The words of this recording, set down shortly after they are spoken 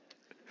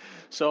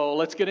So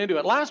let's get into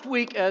it. Last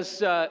week,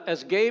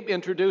 as Gabe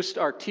introduced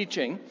our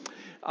teaching,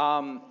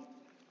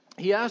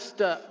 he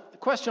asked a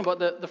question about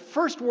the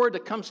first word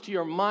that comes to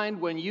your mind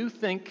when you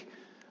think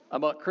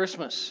about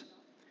Christmas.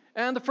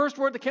 And the first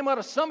word that came out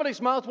of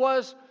somebody's mouth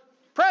was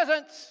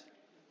presents.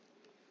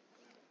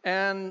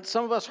 And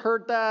some of us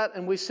heard that,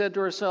 and we said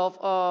to ourselves,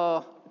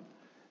 oh,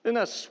 isn't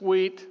that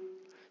sweet?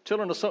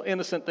 Children are so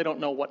innocent, they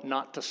don't know what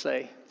not to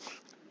say.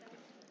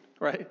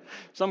 Right?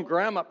 Some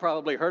grandma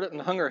probably heard it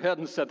and hung her head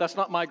and said, that's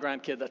not my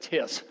grandkid, that's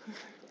his.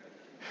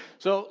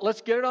 So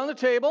let's get it on the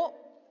table.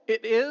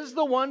 It is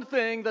the one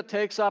thing that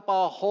takes up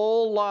a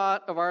whole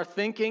lot of our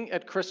thinking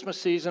at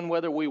Christmas season,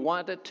 whether we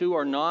want it to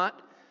or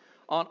not,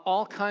 on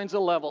all kinds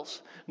of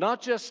levels.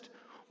 Not just,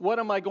 what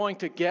am I going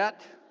to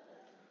get?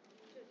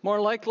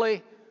 More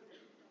likely,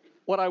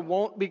 what I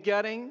won't be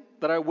getting,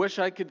 that I wish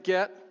I could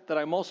get, that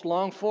I most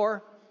long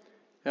for.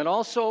 And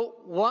also,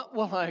 what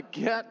will I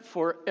get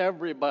for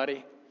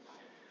everybody?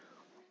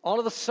 All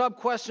of the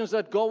sub-questions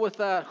that go with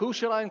that. Who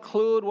should I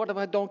include? What if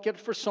I don't get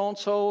for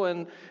so-and-so?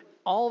 And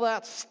all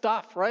that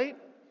stuff, right?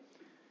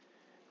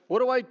 What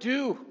do I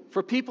do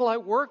for people I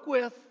work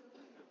with?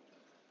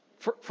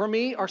 For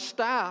me, our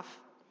staff.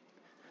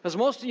 As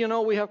most of you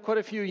know, we have quite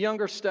a few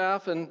younger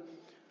staff. And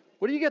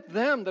what do you get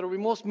them that will be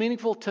most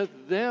meaningful to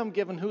them,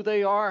 given who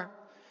they are?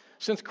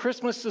 Since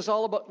Christmas is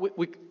all about,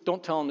 we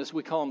don't tell them this,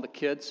 we call them the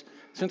kids.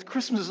 Since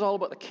Christmas is all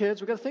about the kids,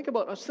 we've got to think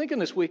about, I was thinking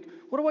this week,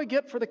 what do I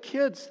get for the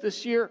kids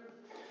this year?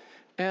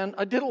 And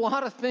I did a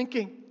lot of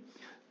thinking.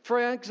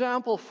 For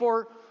example,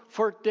 for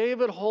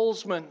David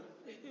Holzman,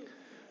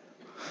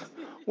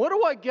 what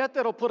do I get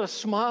that'll put a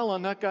smile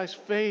on that guy's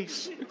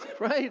face,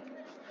 right?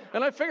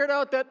 And I figured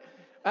out that,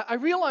 I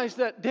realized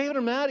that David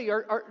and Maddie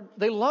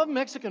they love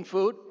Mexican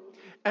food.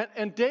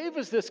 And Dave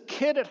is this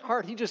kid at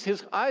heart.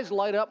 His eyes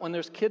light up when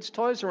there's kids'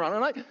 toys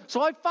around. And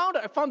so I found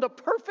it. I found the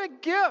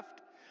perfect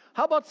gift.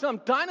 How about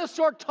some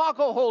dinosaur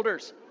taco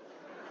holders?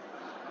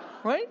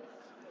 Right?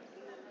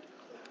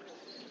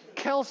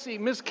 Kelsey,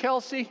 Miss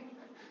Kelsey,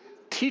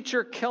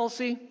 teacher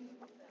Kelsey,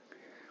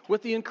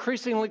 with the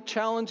increasingly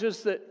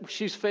challenges that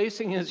she's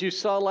facing, as you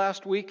saw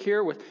last week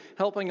here, with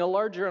helping a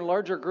larger and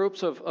larger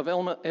groups of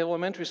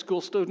elementary school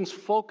students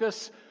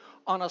focus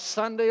on a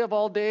Sunday of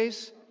all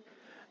days.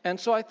 And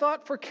so I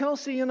thought for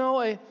Kelsey,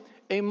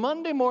 a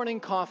Monday morning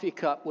coffee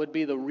cup would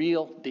be the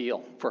real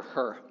deal for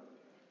her.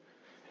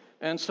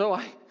 And so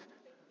I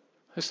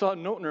saw a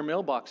note in her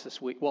mailbox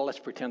this week. Well, let's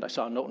pretend I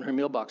saw a note in her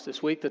mailbox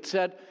this week that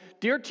said,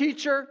 "Dear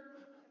teacher,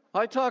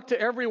 I talk to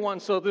everyone,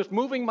 so this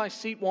moving my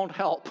seat won't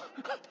help."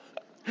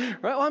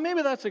 Right? Well,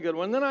 maybe that's a good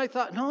one. Then I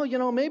thought,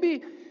 no,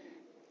 maybe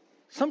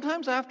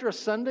sometimes after a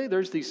Sunday,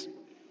 there's these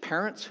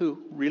parents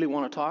who really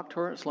want to talk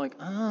to her. It's like,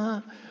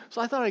 So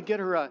I thought I'd get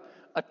her a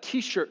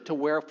T-shirt to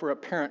wear for a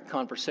parent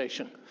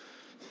conversation.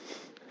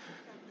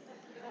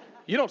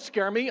 You don't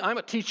scare me. I'm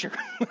a teacher.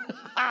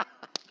 I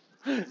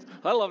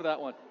love that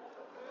one.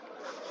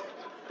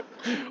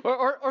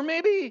 Or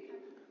maybe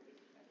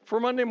for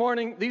Monday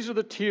morning, these are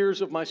the tears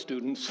of my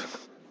students.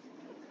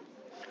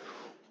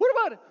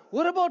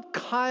 What about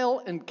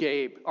Kyle and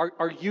Gabe,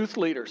 our youth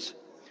leaders?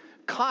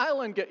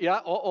 Kyle and Gabe,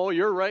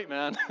 you're right,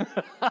 man.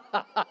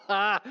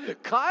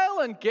 Kyle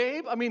and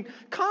Gabe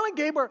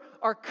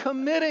are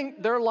committing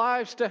their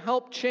lives to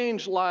help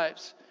change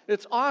lives.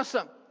 It's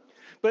awesome.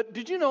 But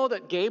did you know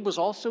that Gabe was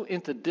also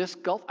into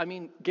disc golf?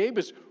 Gabe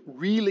is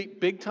really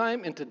big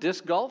time into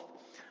disc golf.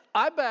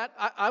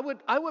 I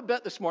would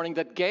bet this morning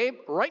that Gabe,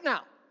 right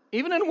now,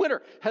 even in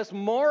winter, has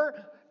more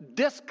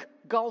disc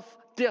golf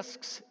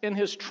discs in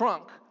his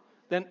trunk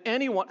than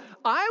anyone.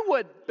 I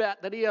would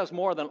bet that he has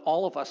more than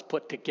all of us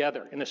put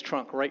together in his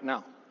trunk right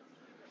now.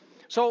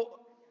 So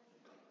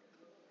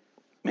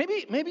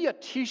maybe a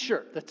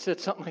T-shirt that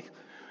said something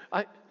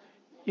like,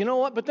 you know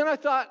what? But then I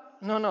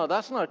thought, no,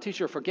 that's not a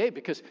T-shirt for Gabe,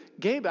 because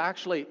Gabe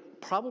actually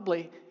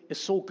probably is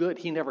so good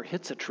he never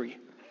hits a tree.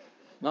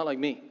 Not like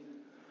me.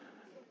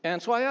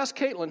 And so I asked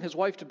Caitlin, his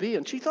wife to be,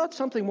 and she thought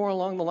something more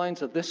along the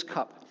lines of this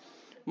cup.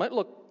 Might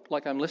look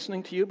like I'm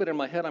listening to you, but in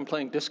my head I'm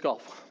playing disc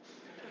golf.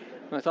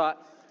 And I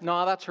thought,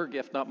 no, that's her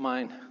gift, not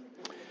mine.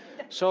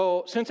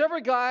 So since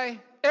every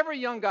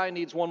young guy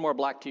needs one more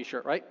black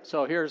T-shirt, right?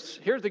 So here's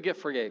the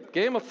gift for Gabe.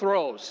 Game of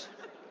Throws.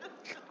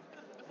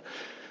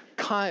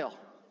 Kyle.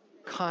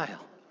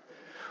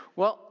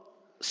 Well,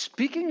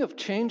 speaking of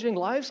changing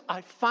lives,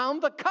 I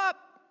found the cup.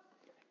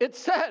 It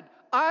said,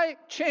 "I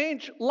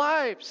change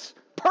lives."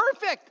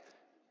 Perfect.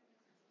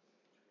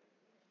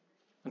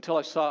 Until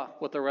I saw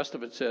what the rest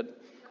of it said.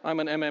 "I'm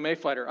an MMA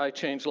fighter. I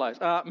change lives."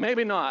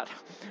 Maybe not.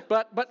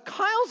 But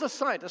Kyle's a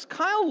scientist.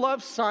 Kyle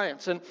loves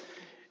science.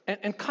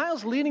 And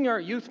Kyle's leading our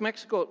Youth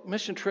Mexico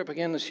mission trip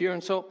again this year.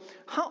 And so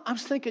I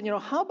was thinking,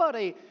 how about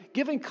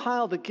giving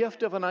Kyle the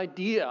gift of an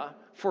idea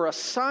for a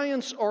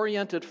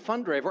science-oriented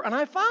fundraiser? And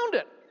I found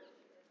it.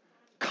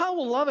 Kyle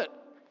will love it.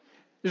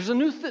 There's a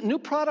new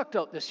product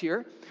out this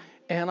year.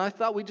 And I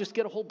thought we'd just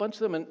get a whole bunch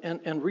of them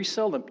and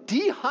resell them.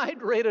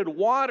 Dehydrated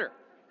water.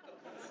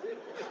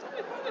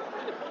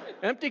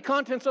 Empty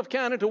contents of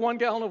can into 1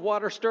 gallon of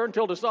water, stir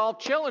until dissolved,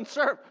 chill and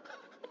serve.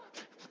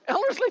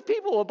 Ellerslie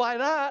people will buy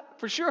that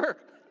for sure.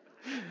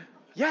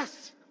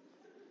 Yes.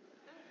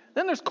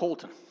 Then there's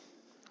Colton.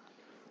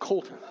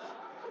 Colton.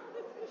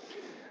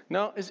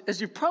 Now,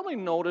 as you've probably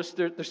noticed,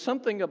 there's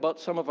something about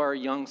some of our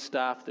young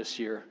staff this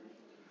year.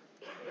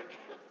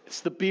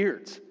 It's the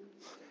beards.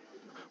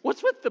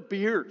 What's with the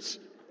beards?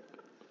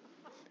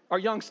 Our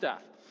young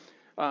staff.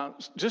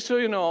 Just so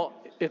you know,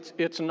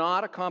 it's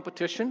not a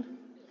competition.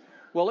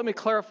 Well, let me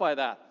clarify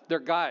that. They're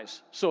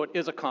guys, so it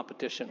is a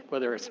competition,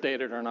 whether it's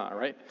stated or not,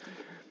 right?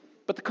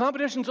 But the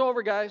competition's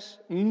over, guys.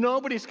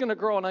 Nobody's going to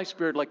grow a nice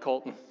beard like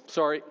Colton.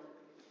 Sorry.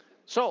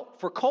 So,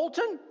 for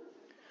Colton,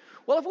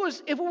 well,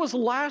 if it was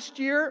last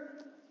year,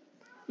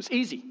 it was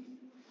easy.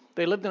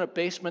 They lived in a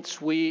basement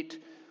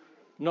suite,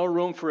 no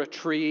room for a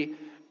tree,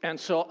 and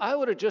so I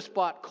would have just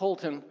bought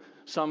Colton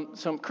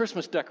some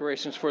Christmas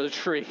decorations for the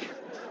tree,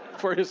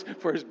 for his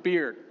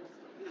beard.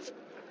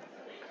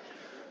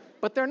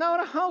 But they're now in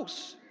a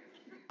house.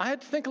 I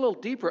had to think a little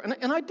deeper,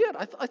 and I did.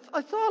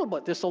 I thought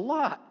about this a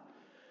lot.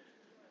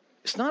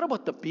 It's not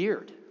about the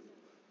beard.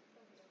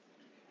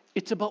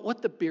 It's about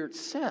what the beard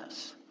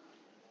says.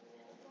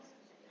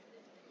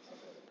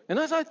 And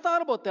as I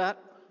thought about that,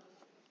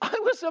 I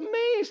was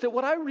amazed at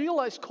what I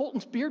realized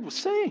Colton's beard was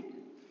saying.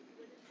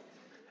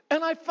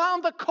 And I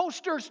found the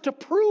coasters to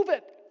prove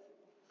it.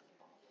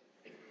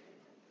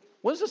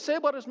 What does it say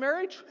about his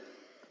marriage?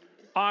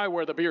 I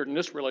wear the beard in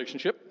this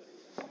relationship.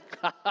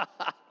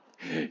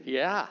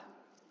 Yeah.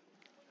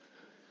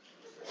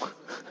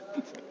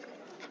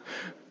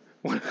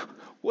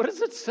 What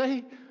does it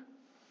say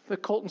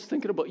that Colton's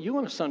thinking about you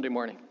on a Sunday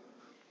morning?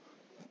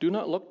 Do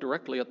not look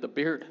directly at the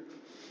beard.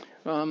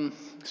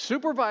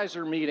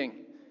 Supervisor meeting.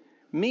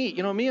 Me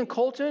and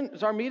Colton,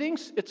 is our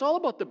meetings, it's all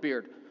about the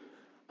beard.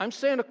 I'm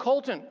saying to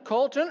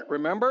Colton,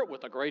 remember,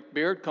 with a great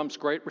beard comes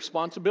great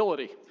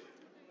responsibility.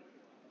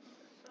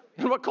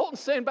 And what Colton's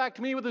saying back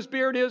to me with his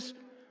beard is,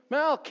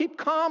 Mel, keep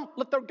calm,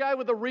 let the guy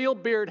with the real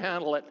beard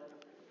handle it.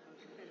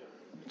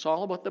 It's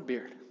all about the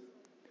beard.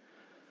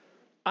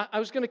 I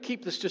was going to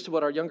keep this just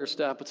about our younger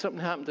staff, but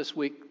something happened this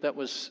week that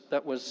was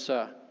it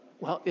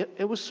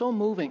was so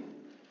moving.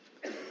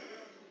 It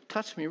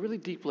touched me really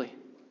deeply.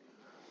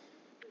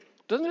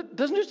 Doesn't it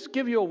just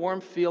give you a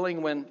warm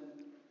feeling when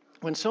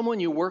someone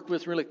you work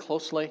with really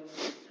closely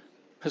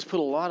has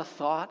put a lot of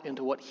thought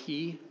into what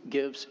he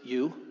gives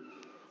you?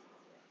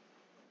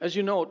 As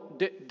you know,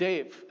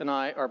 Dave and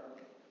I are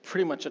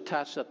pretty much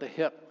attached at the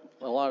hip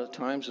a lot of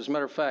times. As a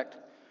matter of fact,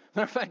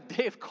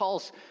 Dave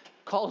calls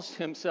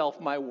himself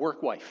my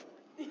work wife.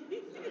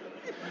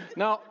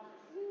 Now,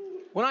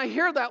 when I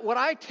hear that, what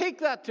I take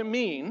that to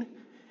mean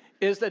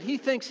is that he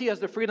thinks he has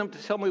the freedom to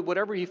tell me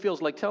whatever he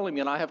feels like telling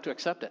me, and I have to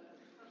accept it.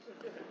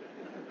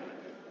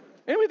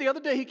 Anyway, the other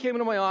day he came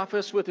into my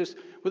office with his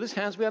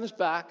hands behind his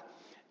back,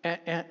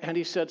 and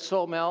he said,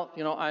 "So, Mel,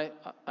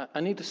 I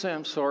need to say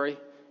I'm sorry."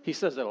 He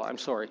says that a lot, "I'm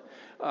sorry.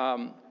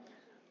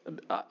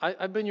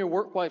 I've been your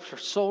work wife for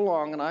so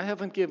long, and I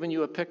haven't given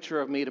you a picture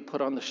of me to put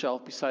on the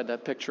shelf beside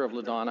that picture of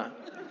LaDonna.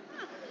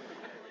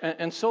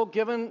 and so,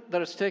 given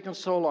that it's taken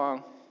so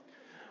long,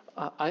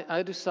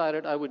 I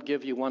decided I would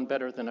give you one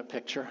better than a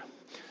picture,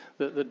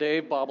 the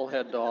Dave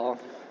bobblehead doll."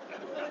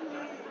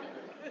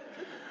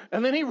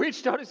 And then he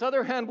reached out his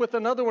other hand with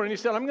another one, and he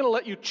said, "I'm going to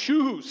let you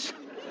choose."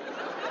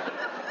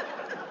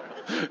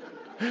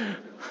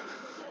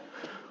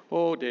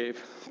 Oh,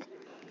 Dave.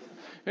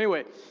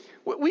 Anyway,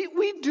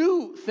 we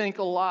do think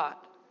a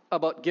lot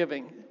about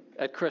giving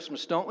at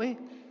Christmas, don't we?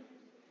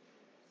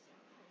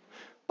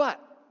 But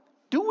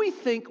do we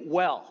think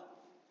well?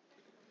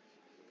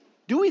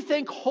 Do we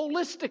think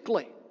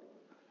holistically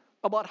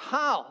about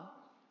how,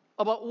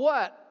 about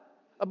what,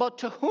 about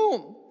to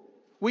whom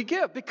we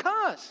give?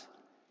 Because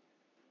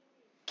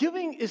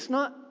giving is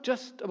not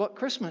just about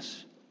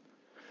Christmas.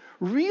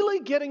 Really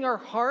getting our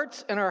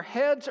hearts and our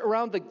heads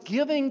around the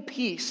giving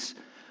piece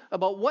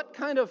about what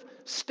kind of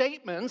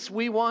statements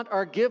we want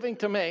our giving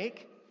to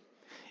make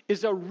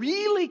is a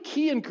really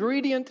key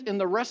ingredient in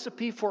the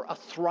recipe for a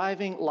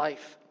thriving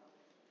life.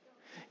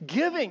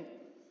 Giving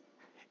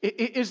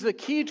is the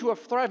key to a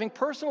thriving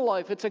personal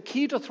life. It's a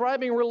key to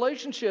thriving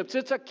relationships.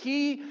 It's a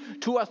key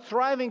to a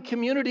thriving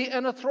community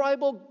and a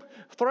thriving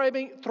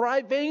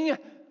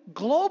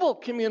global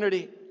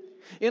community.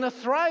 In a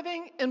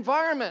thriving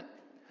environment,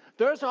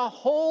 there's a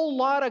whole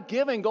lot of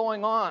giving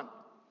going on.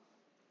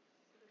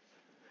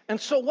 And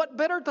so what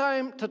better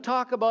time to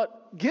talk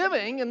about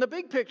giving and the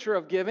big picture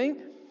of giving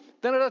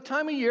than at a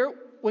time of year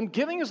when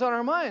giving is on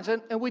our minds.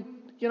 And we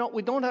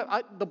don't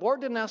have, the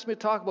board didn't ask me to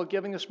talk about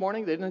giving this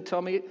morning. They didn't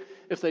tell me.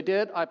 If they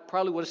did, I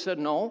probably would have said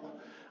no.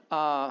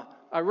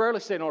 I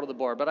rarely say no to the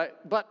board,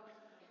 but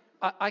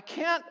I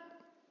can't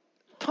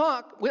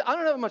talk. I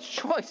don't have much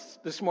choice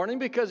this morning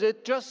because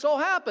it just so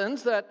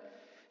happens that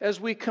as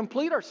we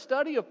complete our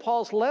study of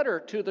Paul's letter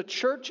to the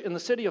church in the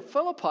city of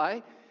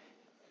Philippi,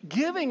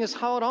 giving is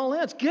how it all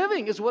ends.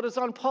 Giving is what is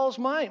on Paul's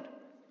mind.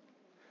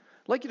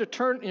 I'd like you to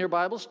turn in your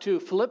Bibles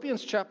to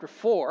Philippians chapter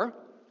 4.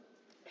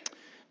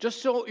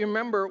 Just so you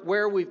remember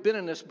where we've been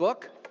in this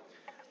book.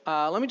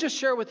 Let me just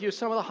share with you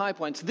some of the high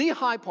points. The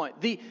high point,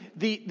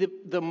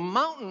 the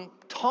mountain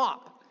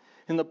top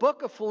in the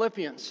book of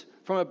Philippians,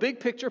 from a big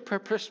picture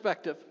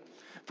perspective,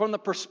 from the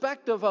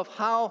perspective of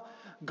how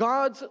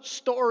God's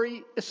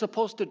story is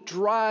supposed to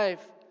drive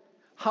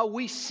how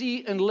we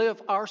see and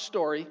live our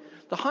story.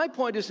 The high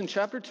point is in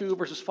chapter 2,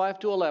 verses 5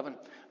 to 11. I'm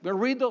going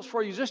to read those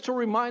for you just to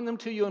remind them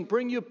to you and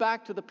bring you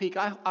back to the peak.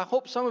 I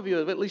hope some of you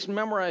have at least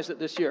memorized it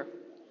this year.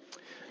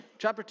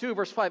 Chapter 2,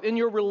 verse 5. In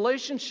your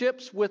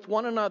relationships with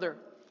one another,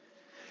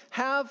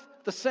 have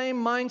the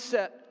same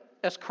mindset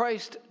as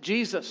Christ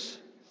Jesus,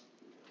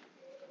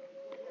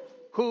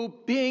 who,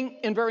 being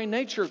in very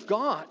nature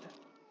God,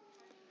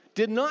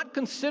 did not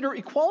consider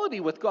equality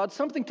with God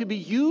something to be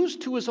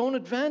used to his own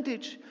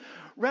advantage.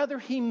 Rather,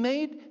 he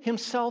made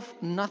himself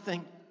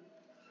nothing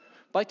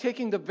by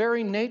taking the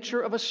very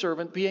nature of a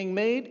servant, being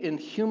made in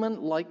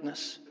human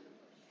likeness.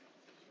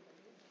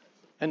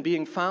 And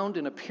being found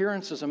in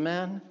appearance as a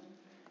man,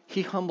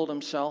 he humbled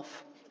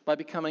himself by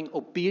becoming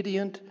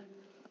obedient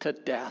to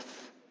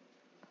death.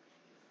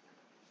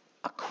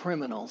 A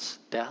criminal's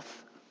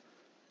death.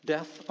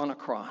 Death on a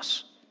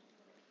cross.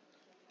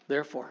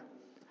 Therefore,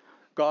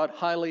 God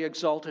highly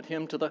exalted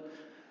him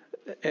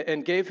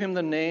and gave him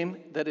the name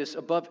that is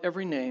above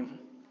every name,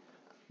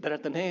 that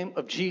at the name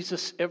of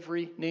Jesus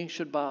every knee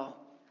should bow,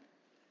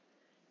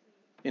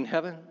 in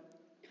heaven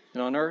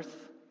and on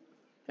earth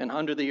and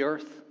under the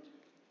earth,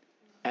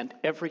 and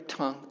every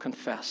tongue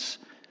confess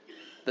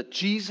that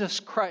Jesus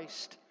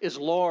Christ is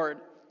Lord,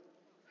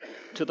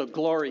 to the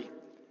glory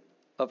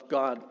of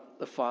God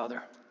the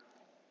Father.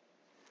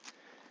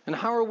 And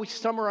how are we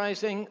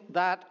summarizing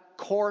that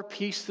core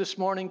piece this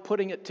morning,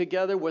 putting it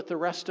together with the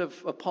rest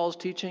of Paul's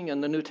teaching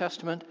in the New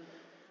Testament?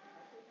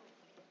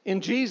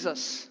 In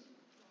Jesus,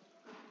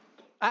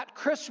 at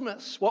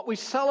Christmas, what we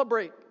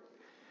celebrate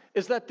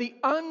is that the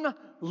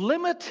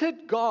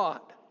unlimited God,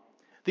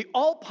 the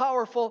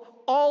all-powerful,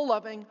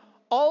 all-loving,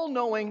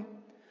 all-knowing,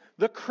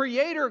 the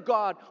Creator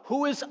God,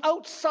 who is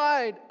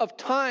outside of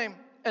time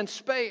and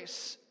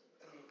space,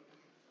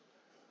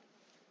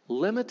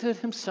 limited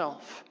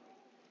himself,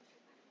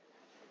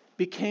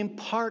 became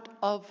part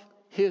of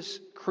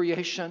his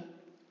creation,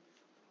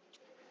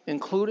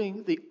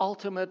 including the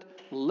ultimate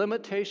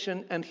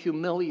limitation and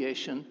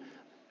humiliation,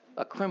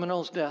 a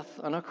criminal's death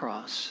on a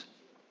cross.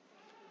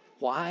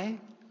 Why?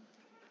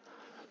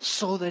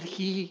 So that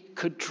he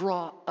could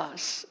draw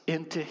us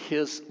into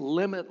his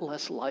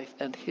limitless life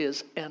and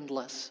his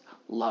endless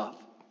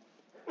love.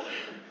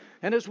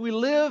 And as we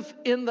live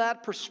in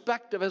that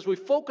perspective, as we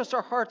focus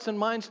our hearts and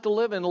minds to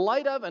live in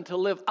light of and to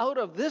live out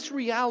of this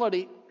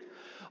reality,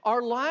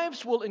 our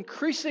lives will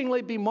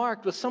increasingly be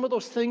marked with some of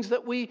those things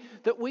that we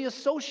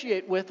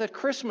associate with at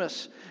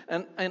Christmas.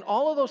 And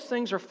all of those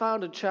things are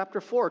found in chapter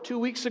 4. 2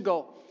 weeks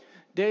ago,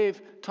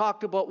 Dave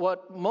talked about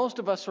what most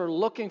of us are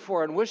looking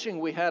for and wishing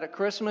we had at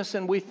Christmas,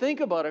 and we think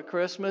about at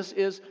Christmas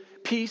is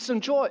peace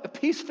and joy, a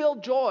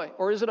peace-filled joy,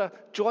 or is it a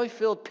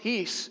joy-filled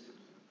peace?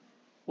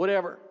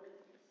 Whatever.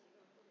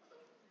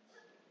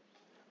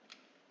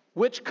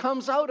 Which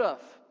comes out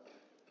of,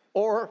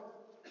 or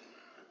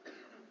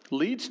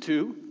leads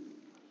to,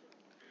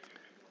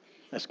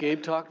 as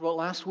Gabe talked about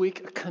last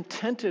week, a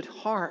contented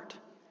heart.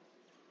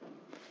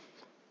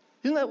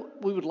 Isn't that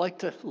what we would like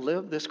to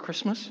live this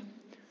Christmas?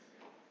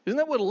 Isn't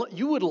that what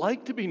you would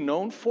like to be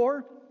known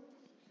for?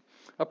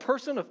 A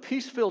person of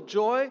peace-filled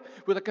joy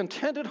with a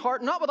contented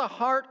heart, not with a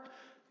heart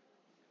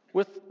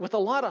with a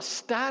lot of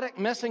static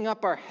messing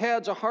up our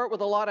heads, a heart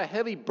with a lot of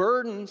heavy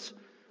burdens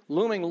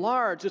looming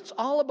large. It's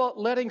all about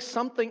letting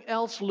something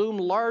else loom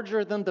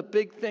larger than the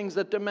big things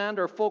that demand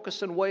our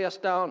focus and weigh us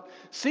down.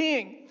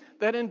 Seeing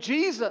that in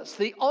Jesus,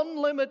 the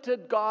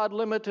unlimited God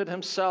limited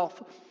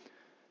himself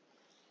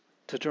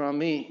to draw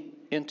me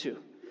into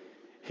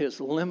his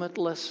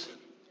limitless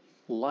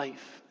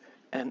life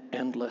and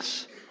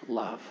endless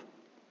love.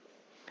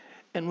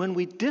 And when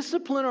we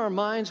discipline our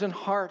minds and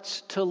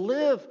hearts to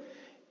live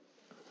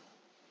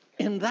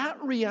in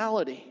that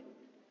reality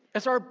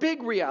as our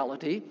big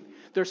reality,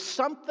 there's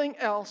something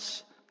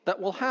else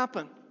that will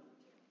happen.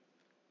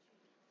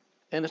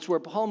 And it's where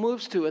Paul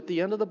moves to at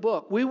the end of the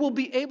book. We will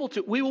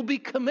be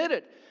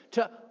committed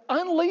to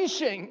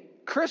unleashing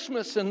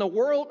Christmas in the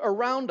world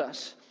around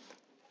us.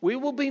 We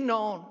will be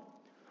known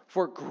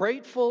for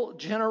grateful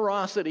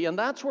generosity. And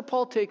that's where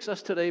Paul takes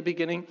us today,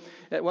 it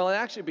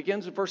actually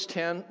begins at verse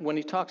 10 when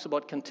he talks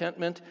about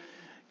contentment.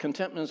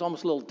 Contentment is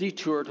almost a little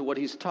detour to what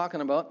he's talking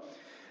about.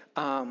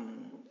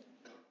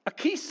 A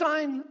key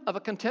sign of a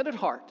contented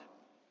heart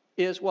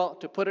is,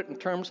 to put it in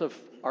terms of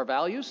our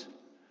values,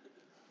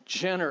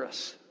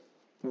 generous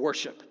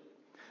worship.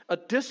 A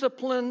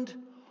disciplined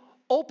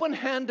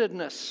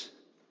open-handedness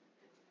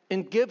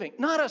in giving.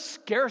 Not a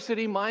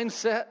scarcity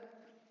mindset,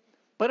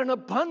 but an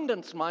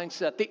abundance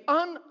mindset. The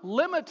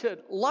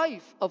unlimited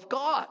life of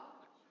God.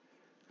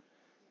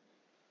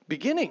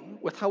 Beginning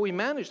with how we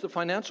manage the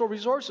financial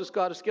resources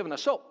God has given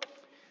us. So,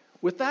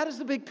 with that as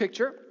the big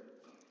picture,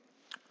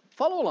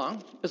 follow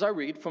along as I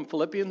read from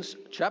Philippians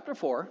chapter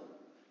 4,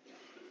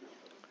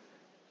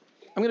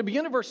 I'm going to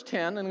begin at verse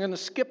 10, and I'm going to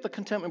skip the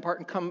contentment part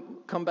and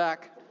come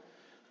back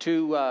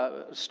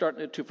to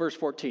start to verse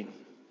 14.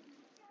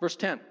 Verse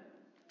 10,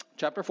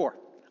 chapter 4.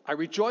 I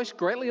rejoice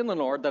greatly in the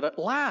Lord that at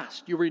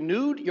last you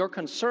renewed your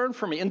concern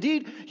for me.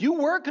 Indeed, you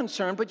were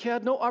concerned, but you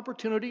had no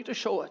opportunity to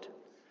show it.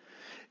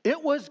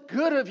 It was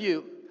good of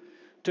you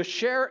to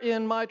share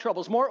in my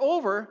troubles.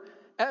 Moreover,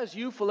 as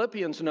you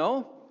Philippians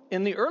know,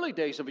 in the early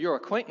days of your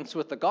acquaintance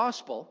with the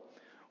gospel,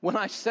 when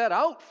I set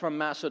out from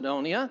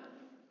Macedonia,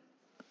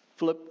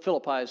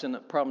 Philippi is in the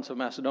province of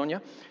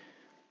Macedonia,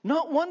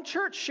 not one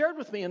church shared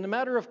with me in the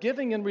matter of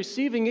giving and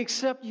receiving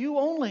except you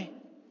only.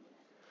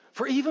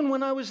 For even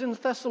when I was in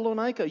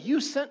Thessalonica, you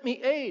sent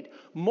me aid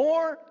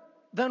more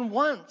than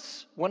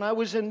once when I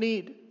was in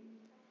need.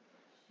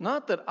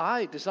 Not that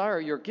I desire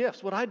your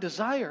gifts. What I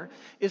desire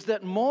is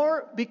that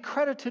more be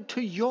credited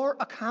to your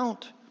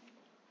account.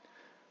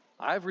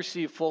 I've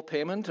received full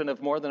payment and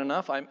have more than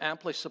enough. I'm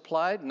amply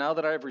supplied now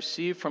that I have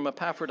received from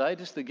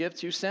Epaphroditus the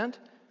gifts you sent.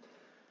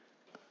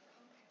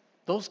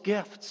 Those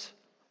gifts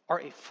are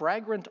a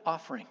fragrant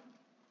offering,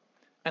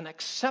 an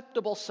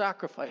acceptable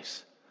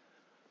sacrifice,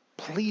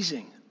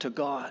 pleasing to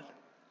God.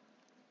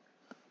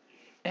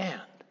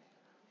 And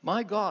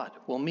my God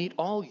will meet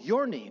all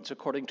your needs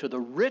according to the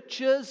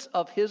riches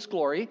of his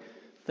glory.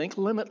 Think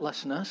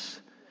limitlessness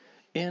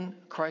in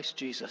Christ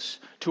Jesus.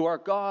 To our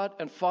God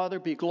and Father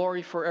be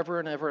glory forever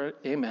and ever.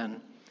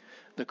 Amen.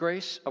 The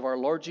grace of our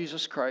Lord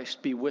Jesus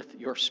Christ be with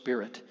your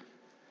spirit.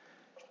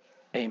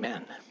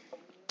 Amen.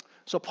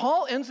 So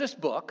Paul ends this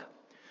book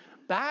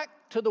back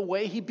to the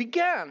way he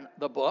began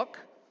the book.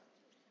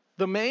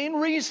 The main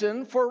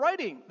reason for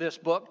writing this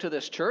book to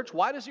this church.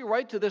 Why does he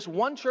write to this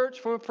one church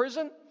from a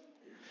prison?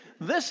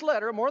 This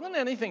letter, more than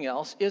anything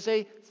else, is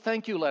a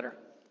thank you letter.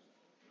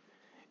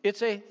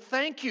 It's a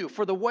thank you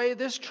for the way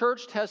this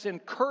church has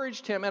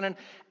encouraged him, and an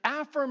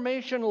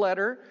affirmation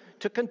letter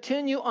to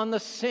continue on the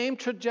same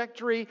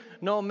trajectory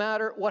no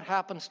matter what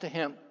happens to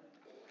him.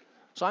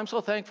 So I'm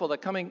so thankful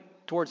that coming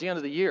towards the end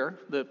of the year,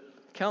 the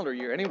calendar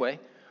year anyway,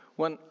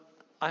 when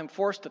I'm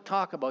forced to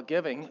talk about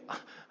giving,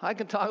 I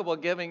can talk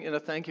about giving in a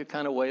thank you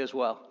kind of way as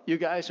well. You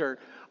guys are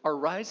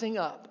rising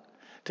up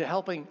to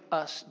helping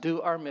us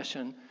do our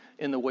mission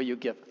in the way you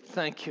give.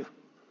 Thank you.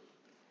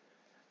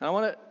 And I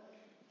want to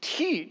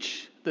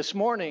teach this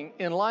morning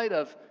in light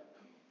of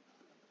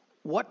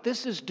what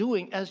this is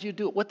doing as you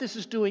do it, what this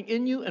is doing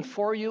in you and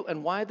for you,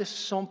 and why this is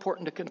so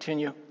important to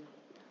continue.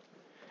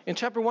 In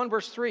chapter 1,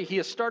 verse 3, he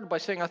has started by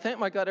saying, I thank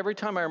my God every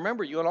time I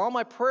remember you, and all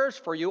my prayers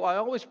for you, I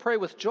always pray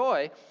with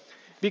joy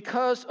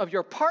because of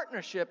your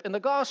partnership in the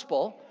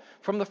gospel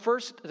from the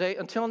first day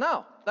until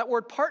now. That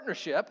word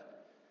partnership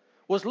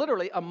was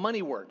literally a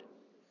money word,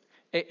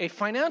 a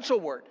financial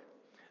word.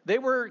 They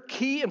were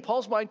key, in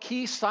Paul's mind,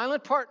 key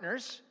silent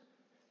partners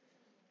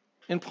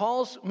in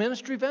Paul's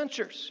ministry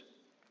ventures.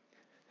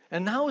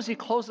 And now as he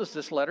closes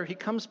this letter, he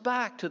comes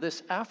back to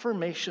this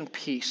affirmation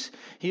piece.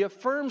 He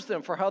affirms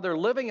them for how they're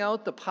living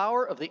out the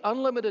power of the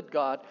unlimited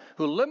God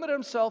who limited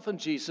himself in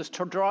Jesus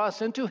to draw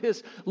us into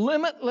his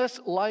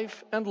limitless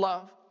life and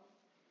love.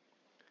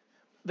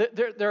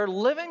 They're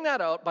living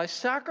that out by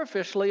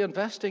sacrificially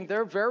investing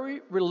their very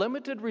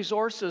limited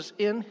resources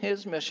in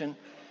his mission.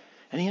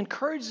 And he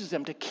encourages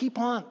them to keep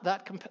on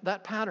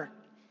that pattern.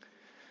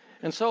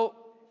 And so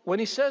when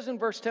he says in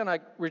verse 10, I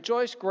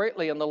rejoice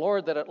greatly in the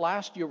Lord that at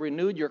last you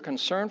renewed your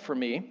concern for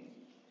me.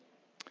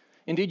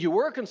 Indeed, you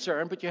were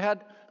concerned, but you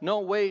had no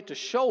way to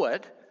show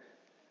it.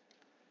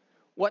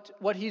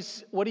 What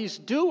he's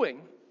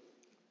doing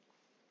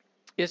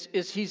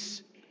is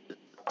he's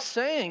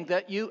saying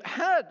that you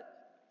had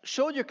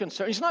showed your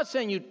concern. He's not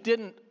saying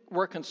you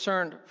were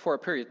concerned for a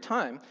period of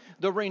time.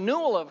 The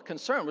renewal of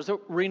concern was the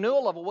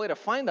renewal of a way to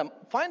find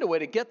a way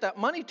to get that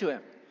money to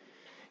him.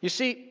 You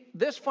see,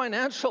 this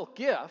financial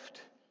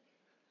gift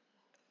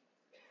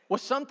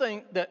was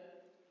something that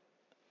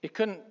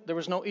there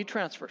was no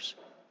e-transfers.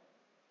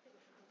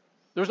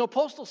 There was no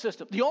postal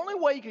system. The only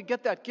way you could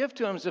get that gift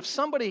to him is if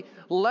somebody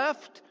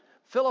left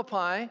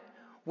Philippi,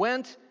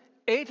 went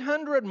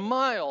 800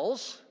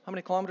 miles. How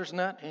many kilometers in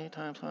that? 8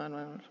 times 5,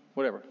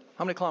 whatever.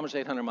 How many kilometers,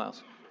 800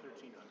 miles?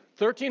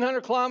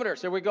 1,300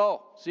 kilometers. There we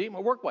go. See, my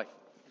work wife.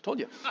 I told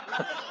you.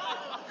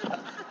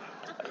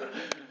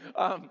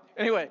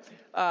 Anyway,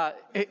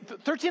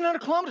 1,300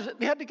 kilometers.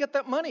 They had to get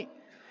that money.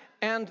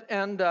 And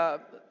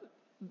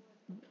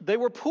they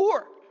were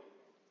poor.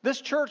 This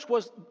church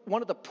was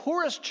one of the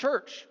poorest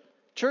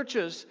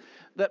churches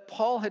that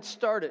Paul had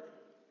started.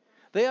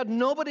 They had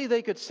nobody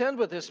they could send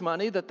with this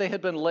money that they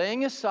had been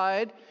laying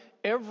aside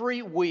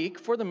every week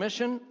for the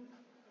mission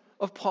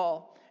of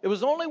Paul. It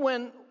was only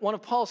when one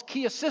of Paul's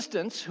key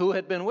assistants, who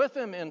had been with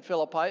him in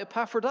Philippi,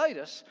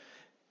 Epaphroditus,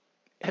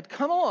 had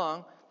come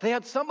along, they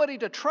had somebody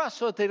to trust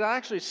so that they'd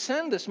actually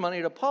send this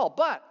money to Paul.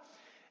 But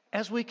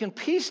as we can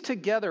piece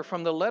together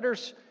from the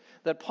letters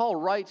that Paul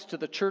writes to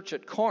the church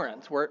at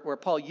Corinth, where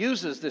Paul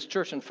uses this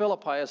church in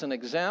Philippi as an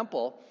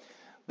example,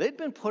 they'd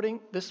been putting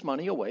this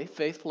money away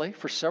faithfully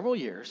for several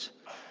years,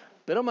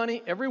 bit of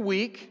money every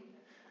week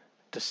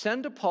to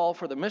send to Paul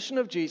for the mission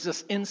of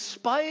Jesus, in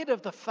spite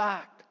of the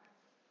fact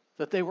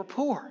that they were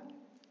poor.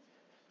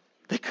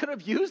 They could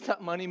have used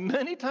that money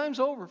many times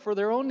over for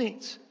their own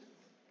needs.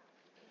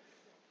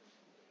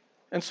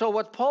 And so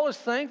what Paul is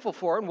thankful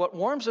for and what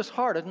warms his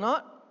heart is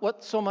not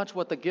so much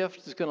what the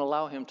gift is going to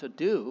allow him to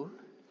do.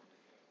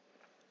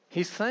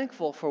 He's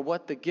thankful for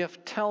what the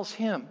gift tells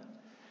him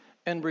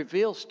and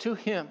reveals to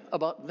him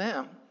about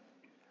them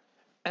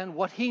and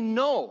what he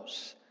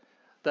knows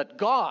that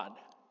God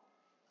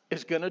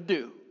is going to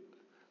do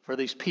for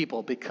these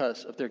people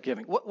because of their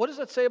giving. What does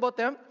it say about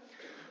them?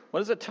 What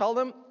does it tell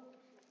them?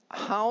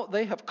 How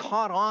they have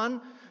caught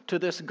on to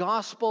this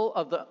gospel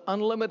of the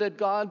unlimited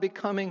God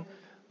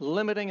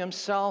limiting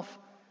himself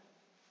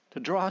to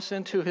draw us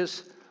into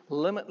his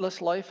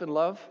limitless life and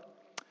love.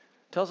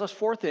 It tells us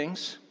 4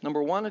 things.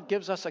 Number 1, it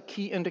gives us a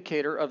key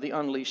indicator of the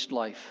unleashed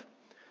life.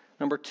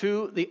 Number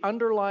 2, the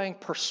underlying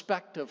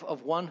perspective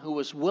of one who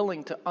is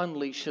willing to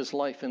unleash his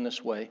life in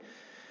this way.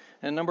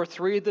 And number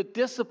 3, the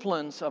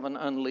disciplines of an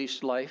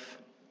unleashed life.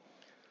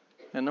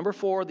 And number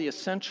 4, the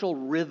essential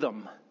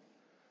rhythm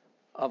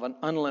of an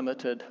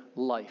unlimited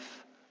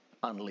life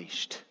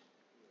unleashed.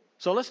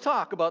 So let's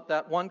talk about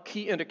that one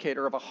key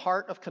indicator of a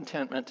heart of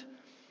contentment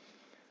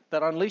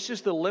that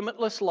unleashes the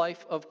limitless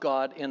life of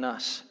God in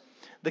us.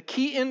 The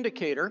key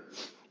indicator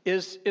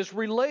is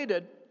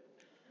related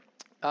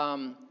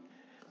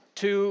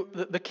to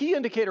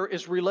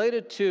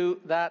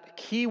that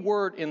key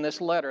word in this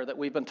letter that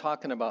we've been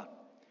talking about.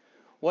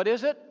 What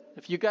is it?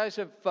 If you guys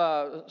have,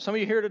 some of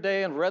you here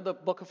today and read the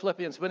book of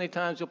Philippians many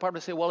times, you'll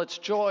probably say, well, it's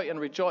joy and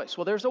rejoice.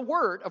 Well, there's a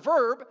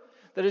verb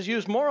that is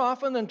used more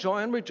often than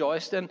joy and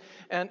rejoice, and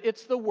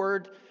it's the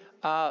word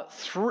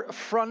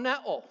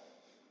phroneo,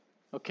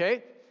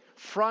 okay?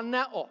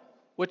 Phroneo,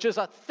 which is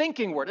a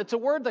thinking word. It's a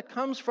word that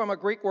comes from a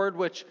Greek word,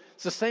 which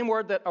is the same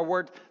word that our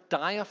word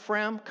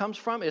diaphragm comes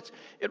from. It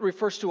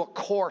refers to a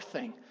core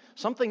thing,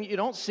 something you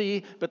don't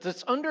see, but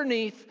that's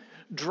underneath,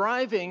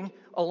 driving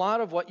a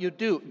lot of what you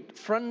do.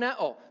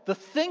 Phroneo, the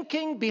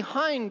thinking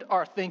behind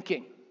our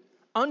thinking,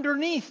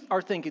 underneath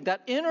our thinking,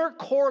 that inner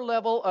core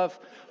level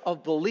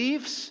of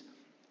beliefs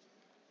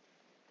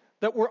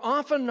that we're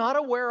often not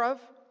aware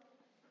of,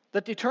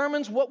 that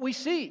determines what we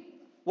see,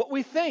 what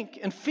we think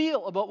and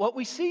feel about what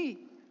we see.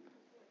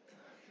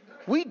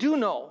 We do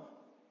know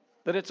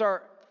that it's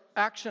our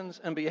actions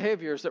and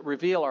behaviors that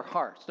reveal our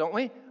hearts, don't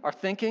we? Our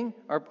thinking,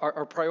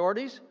 our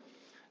priorities.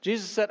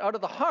 Jesus said, out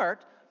of the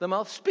heart, the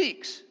mouth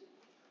speaks.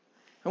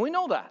 And we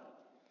know that.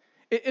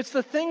 It's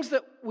the things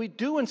that we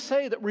do and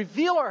say that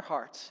reveal our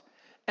hearts.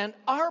 And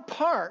our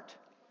part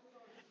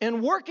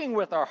in working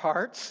with our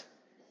hearts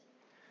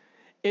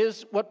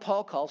is what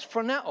Paul calls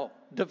phroneo,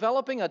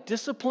 developing a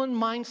disciplined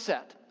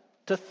mindset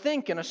to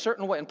think in a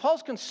certain way. And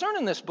Paul's concern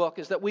in this book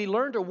is that we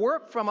learn to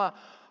work from a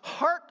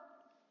heart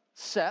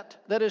set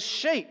that is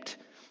shaped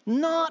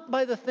not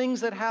by the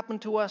things that happen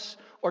to us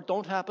or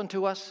don't happen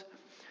to us,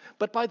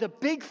 but by the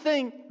big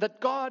thing that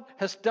God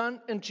has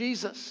done in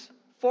Jesus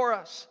for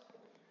us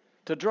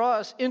to draw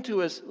us into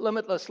his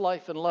limitless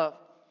life and love.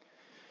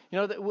 You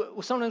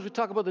know, sometimes we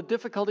talk about the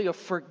difficulty of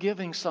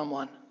forgiving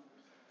someone.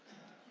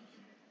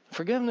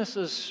 Forgiveness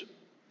is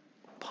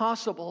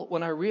possible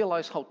when I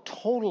realize how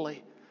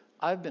totally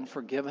I've been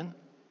forgiven,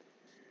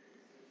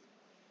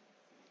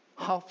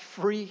 how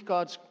free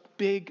God's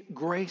big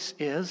grace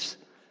is,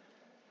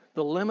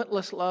 the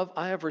limitless love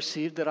I have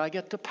received that I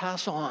get to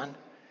pass on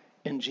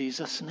in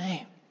Jesus'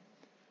 name.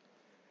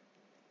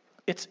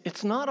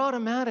 It's not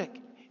automatic.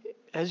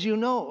 As you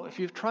know, if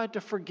you've tried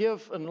to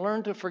forgive and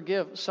learn to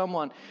forgive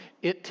someone,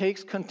 it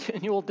takes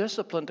continual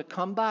discipline to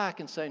come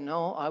back and say,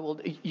 no, I will.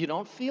 You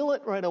don't feel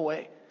it right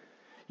away.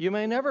 You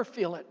may never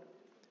feel it.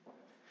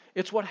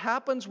 It's what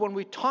happens when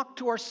we talk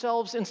to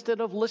ourselves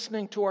instead of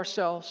listening to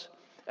ourselves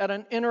at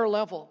an inner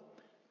level.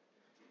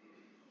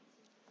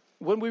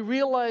 When we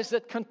realize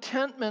that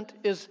contentment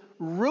is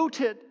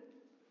rooted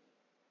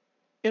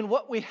in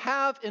what we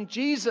have in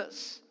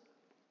Jesus,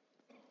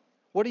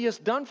 what he has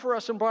done for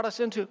us and brought us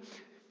into,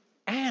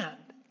 and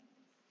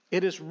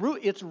it's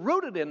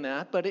rooted in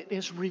that, but it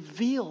is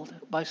revealed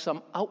by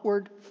some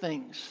outward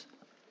things,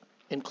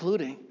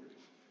 including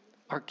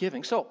our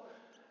giving. So,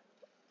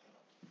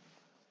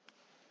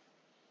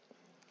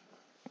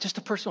 just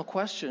a personal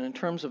question in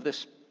terms of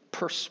this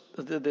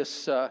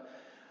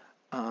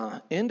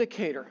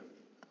indicator.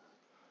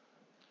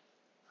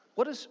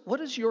 What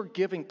is your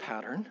giving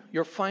pattern,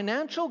 your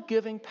financial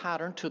giving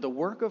pattern to the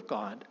work of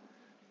God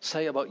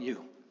say about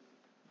you?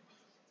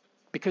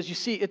 Because you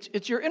see,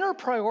 it's your inner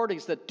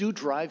priorities that do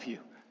drive you.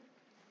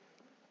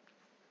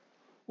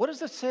 What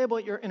does it say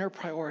about your inner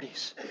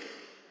priorities?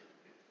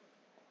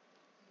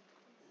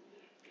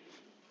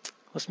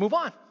 Let's move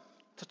on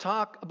to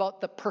talk about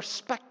the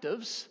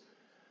perspective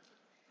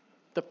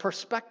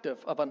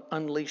of an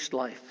unleashed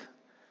life.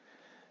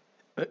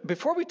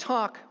 Before we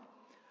talk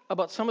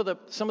about some of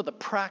the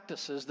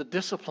practices, the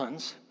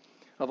disciplines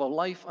of a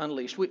life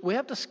unleashed, we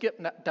have to skip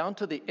down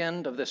to the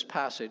end of this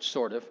passage,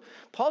 sort of.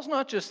 Paul's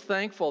not just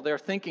thankful they're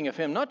thinking of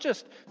him, not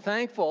just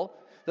thankful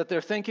that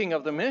they're thinking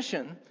of the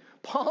mission.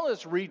 Paul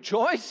is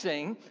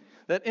rejoicing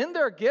that in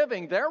their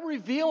giving, they're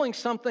revealing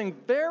something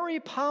very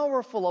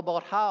powerful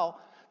about how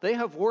they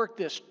have worked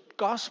this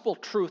gospel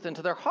truth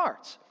into their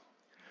hearts.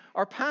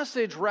 Our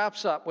passage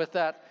wraps up with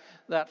that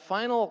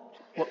final,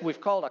 what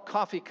we've called a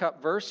coffee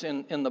cup verse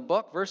in the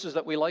book, verses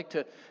that we like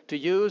to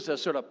use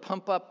as sort of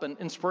pump up and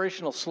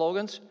inspirational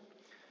slogans.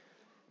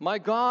 My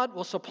God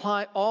will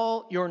supply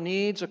all your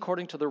needs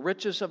according to the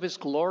riches of his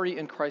glory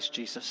in Christ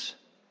Jesus.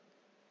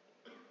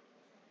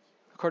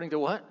 According to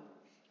what?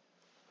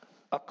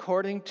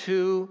 According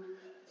to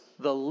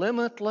the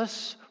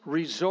limitless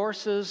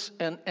resources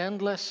and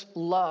endless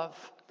love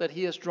that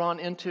he has drawn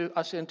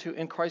us into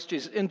in Christ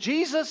Jesus. In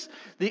Jesus,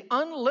 the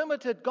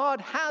unlimited God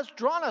has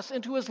drawn us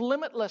into his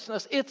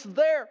limitlessness. It's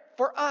there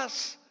for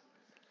us.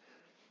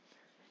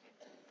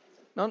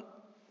 Now,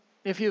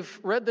 if you've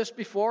read this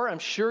before, I'm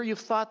sure you've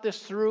thought this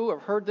through or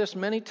heard this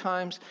many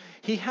times.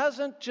 He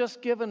hasn't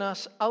just given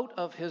us out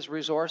of his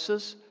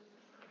resources,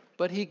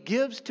 but he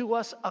gives to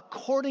us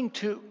according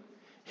to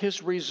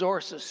his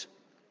resources.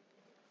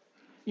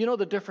 You know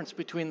the difference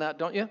between that,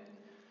 don't you?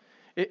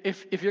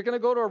 If you're going to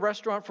go to a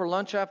restaurant for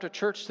lunch after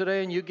church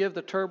today and you give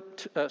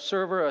the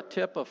server a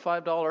tip of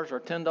 $5 or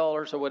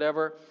 $10 or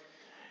whatever,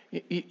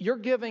 you're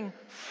giving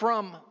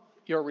from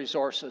your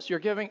resources. You're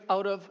giving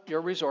out of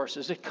your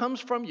resources. It comes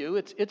from you.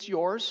 It's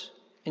yours,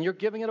 and you're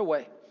giving it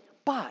away.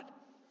 But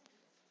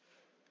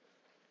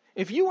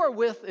if you are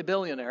with a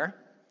billionaire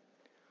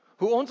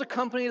who owns a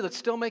company that's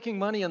still making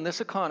money in this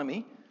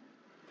economy,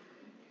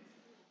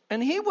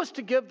 and he was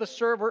to give the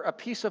server a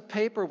piece of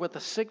paper with a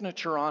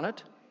signature on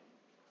it,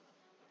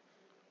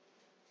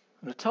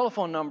 and a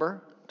telephone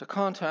number to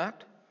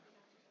contact,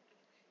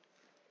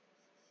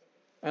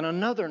 and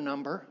another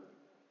number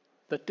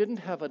that didn't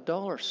have a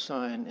dollar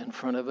sign in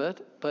front of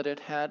it, but it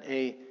had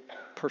a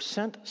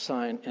percent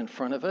sign in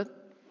front of it,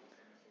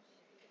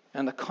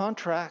 and the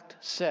contract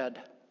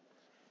said,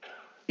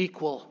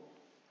 equal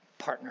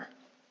partner.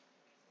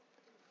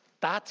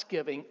 That's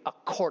giving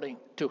according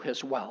to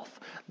his wealth.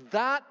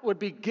 That would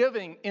be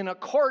giving in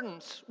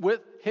accordance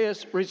with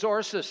his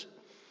resources.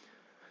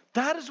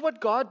 That is what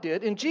God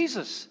did in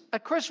Jesus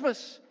at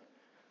Christmas.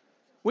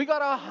 We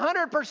got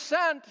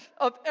 100%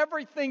 of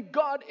everything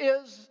God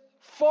is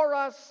for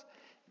us,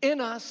 in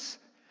us,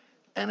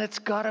 and it's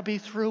got to be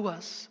through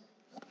us.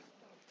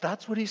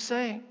 That's what he's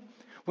saying.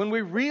 When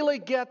we really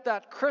get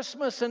that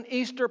Christmas and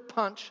Easter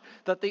punch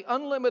that the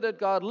unlimited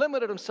God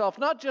limited himself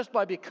not just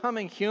by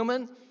becoming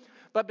human,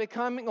 but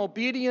becoming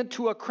obedient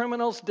to a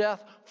criminal's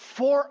death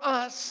for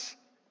us,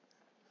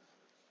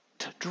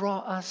 to draw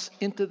us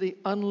into the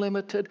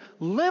unlimited,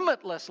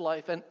 limitless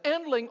life and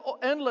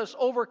endless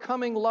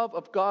overcoming love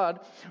of God,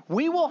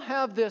 we will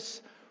have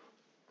this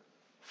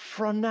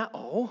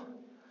phroneo,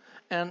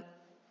 an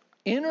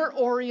inner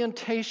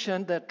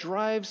orientation that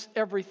drives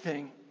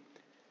everything,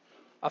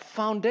 a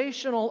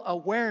foundational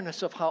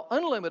awareness of how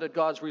unlimited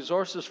God's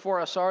resources for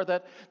us are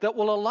that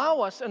will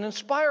allow us and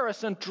inspire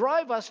us and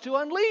drive us to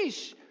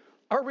unleash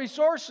our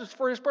resources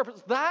for his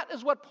purpose. That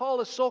is what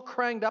Paul is so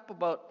cranked up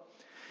about.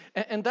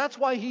 And that's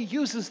why he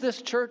uses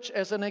this church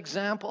as an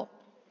example.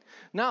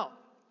 Now,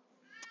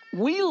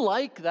 we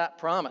like that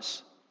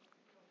promise.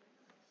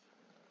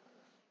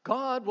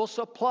 God will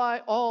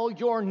supply all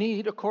your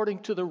need according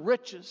to the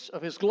riches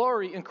of his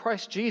glory in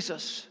Christ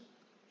Jesus.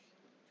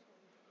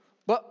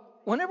 But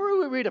whenever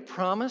we read a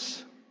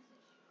promise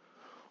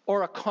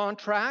or a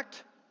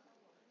contract,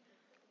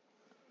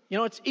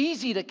 it's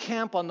easy to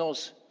camp on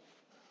those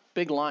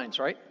big lines,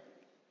 right?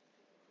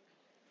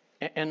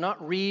 And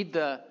not read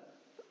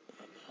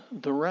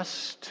the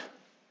rest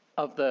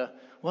of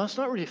it's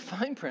not really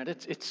fine print.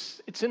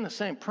 It's in the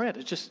same print.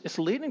 It's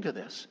leading to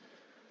this.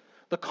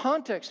 The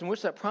context in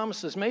which that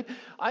promise is made.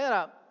 I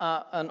had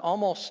an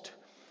almost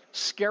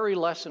scary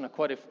lesson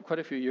quite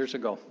a few years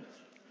ago.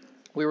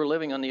 We were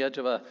living on the edge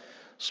of a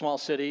small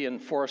city in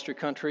forestry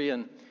country,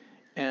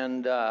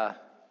 and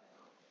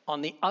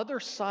on the other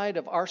side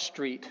of our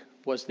street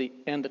was the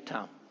end of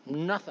town.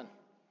 Nothing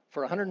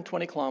for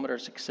 120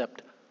 kilometers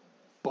except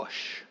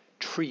bush,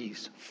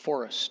 trees,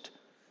 forest.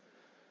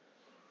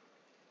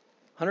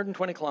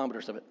 120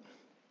 kilometers of it.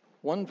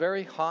 One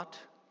very hot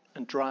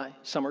and dry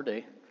summer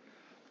day.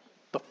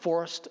 The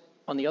forest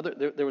on the other,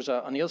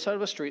 on the other side of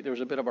the street, there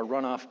was a bit of a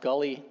runoff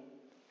gully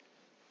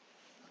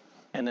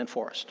and then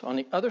forest. On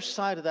the other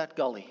side of that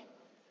gully,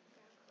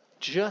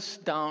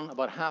 just down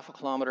about half a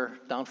kilometer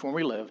down from where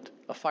we lived,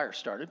 a fire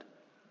started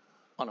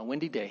on a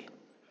windy day,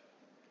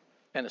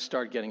 and it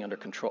started getting out of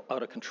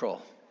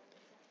control.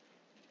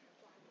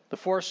 The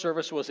Forest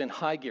Service was in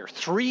high gear.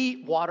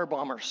 3 water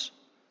bombers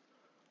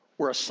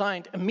were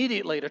assigned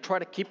immediately to try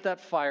to keep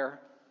that fire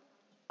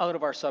out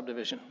of our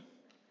subdivision.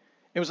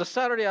 It was a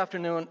Saturday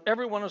afternoon,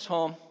 everyone was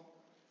home,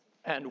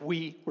 and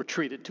we were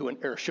treated to an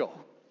air show.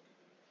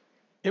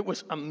 It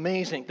was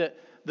amazing.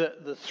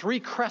 The 3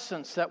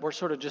 crescents that were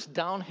sort of just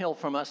downhill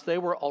from us, they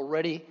were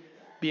already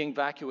being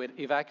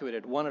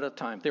evacuated one at a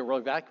time. They were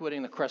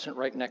evacuating the crescent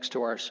right next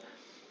to ours.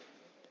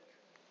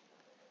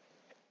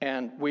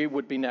 And we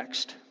would be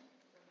next.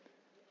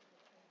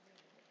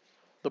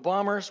 The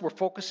bombers were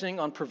focusing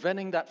on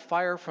preventing that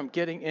fire from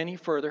getting any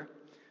further,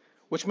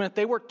 which meant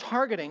they were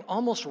targeting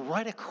almost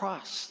right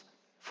across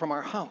from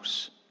our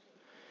house.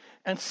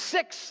 And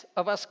 6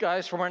 of us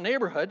guys from our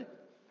neighborhood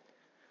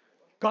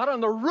got on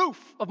the roof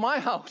of my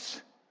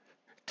house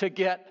to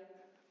get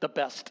the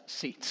best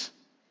seats.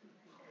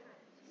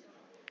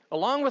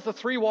 Along with the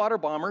 3 water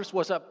bombers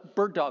was a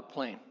bird dog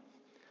plane.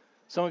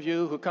 Some of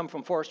you who come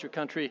from forestry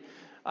country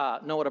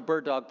know what a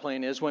bird dog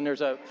plane is. When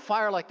there's a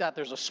fire like that,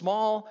 there's a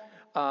small,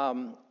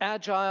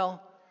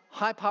 agile,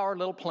 high-powered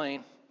little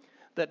plane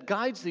that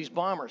guides these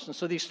bombers. And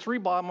so these 3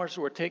 bombers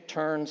would take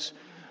turns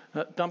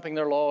dumping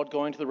their load,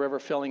 going to the river,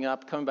 filling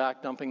up, coming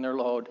back, dumping their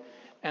load.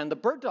 And the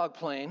bird dog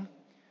plane,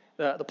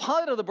 the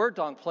pilot of the bird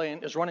dog plane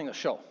is running the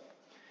show.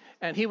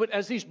 And he would,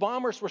 as these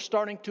bombers were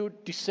starting to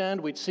descend,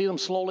 we'd see them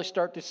slowly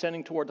start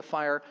descending toward the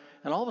fire.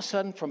 And all of a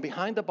sudden, from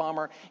behind the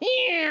bomber,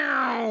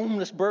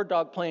 this bird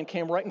dog plane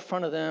came right in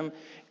front of them,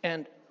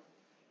 and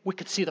we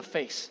could see the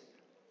face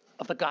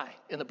of the guy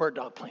in the bird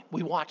dog plane.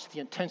 We watched the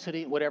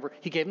intensity, whatever.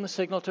 He gave him the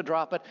signal to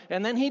drop it,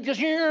 and then he'd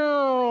just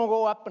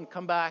go up and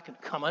come back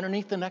and come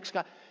underneath the next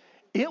guy.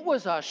 It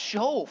was a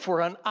show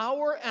for an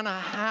hour and a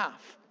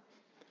half.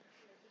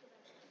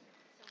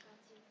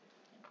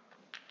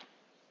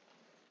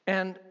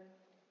 And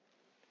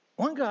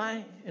one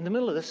guy in the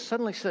middle of this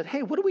suddenly said,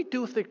 "Hey, what do we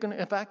do if they're going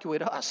to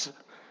evacuate us?"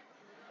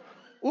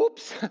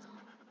 Oops,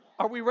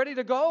 are we ready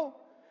to go?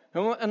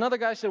 And another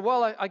guy said,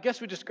 "Well, I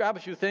guess we just grab a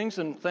few things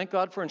and thank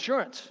God for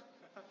insurance."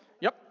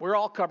 Yep, we're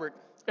all covered.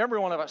 Every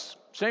one of us,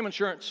 same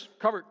insurance,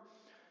 covered.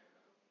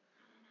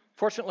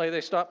 Fortunately,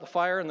 they stopped the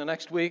fire, and the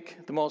next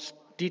week, the most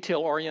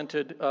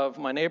detail-oriented of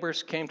my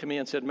neighbors came to me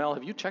and said, "Mel,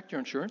 have you checked your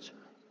insurance?"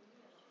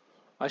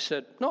 I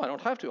said, "No, I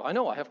don't have to. I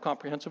know I have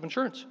comprehensive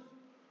insurance."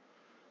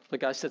 The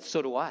guy said,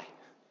 "So do I.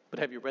 But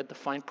have you read the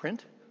fine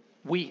print?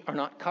 We are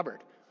not covered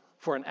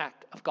for an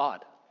act of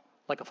God,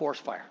 like a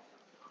forest fire."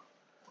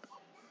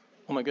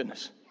 Oh my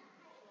goodness.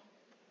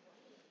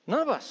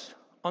 None of us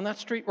on that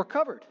street were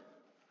covered.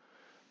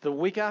 The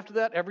week after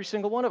that, every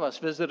single one of us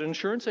visited an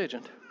insurance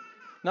agent.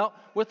 Now,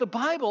 with the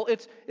Bible,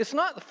 it's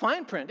not the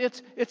fine print.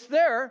 It's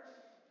there,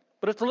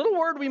 but it's a little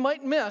word we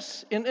might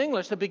miss in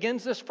English that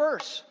begins this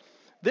verse.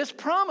 This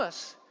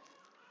promise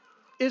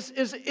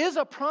is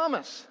a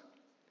promise.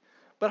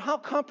 But how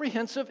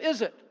comprehensive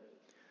is it?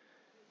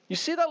 You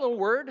see that little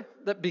word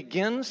that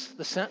begins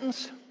the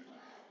sentence?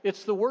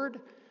 It's the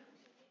word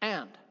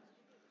and.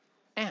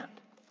 And.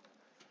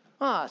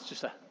 It's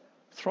just a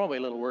throwaway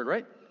little word,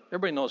 right?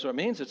 Everybody knows what it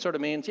means. It sort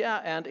of means,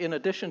 yeah, and in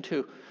addition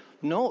to.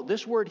 No,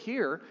 this word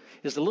here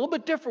is a little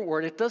bit different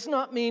word. It does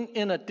not mean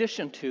in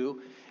addition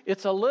to.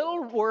 It's a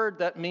little word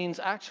that means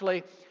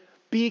actually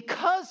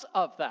because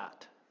of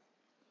that.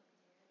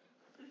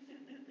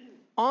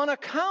 On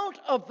account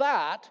of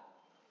that,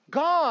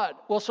 God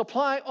will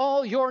supply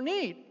all your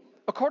need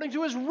according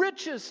to his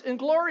riches in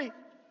glory.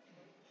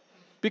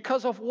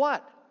 Because of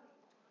what?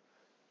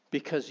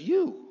 Because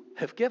you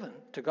have given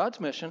to God's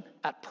mission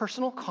at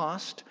personal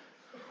cost.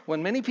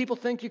 When many people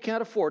think you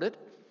can't afford it,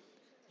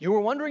 you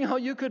were wondering how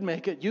you could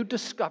make it, you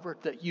discovered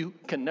that you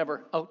can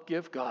never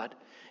outgive God.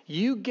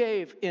 You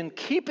gave in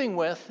keeping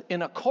with,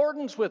 in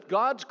accordance with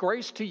God's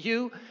grace to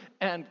you,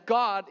 and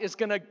God is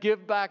going to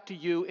give back to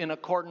you in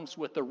accordance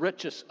with the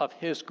riches of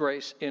his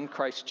grace in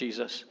Christ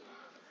Jesus.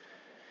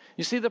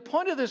 You see, the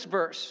point of this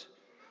verse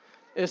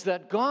is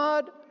that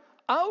God,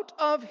 out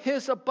of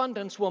his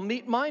abundance, will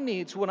meet my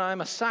needs when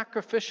I'm a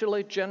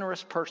sacrificially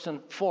generous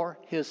person for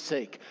his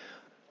sake.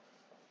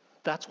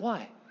 That's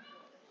why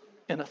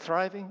in a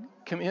thriving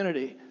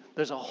community,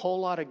 there's a whole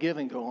lot of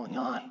giving going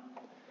on,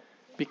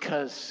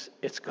 because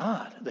it's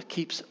God that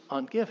keeps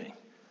on giving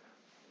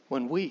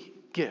when we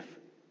give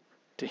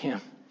to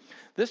him.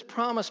 This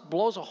promise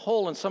blows a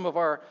hole in some of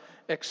our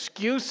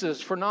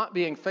excuses for not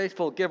being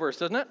faithful givers,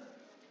 doesn't it?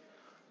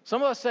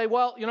 Some of us say,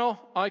 well,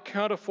 I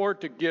can't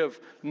afford to give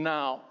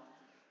now.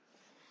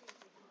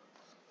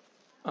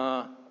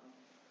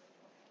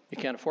 You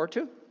can't afford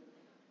to?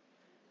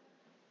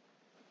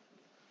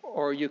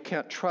 Or you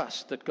can't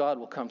trust that God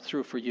will come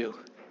through for you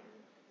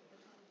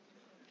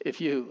if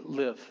you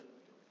live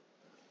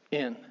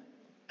in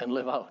and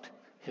live out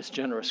his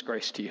generous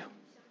grace to you.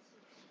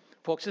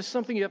 Folks, this is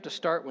something you have to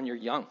start when you're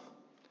young.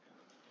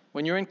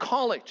 When you're in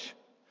college,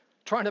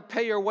 trying to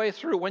pay your way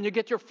through. When you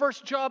get your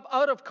first job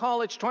out of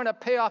college, trying to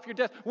pay off your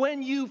debt.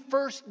 When you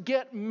first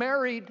get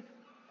married.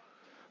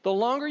 The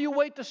longer you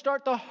wait to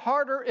start, the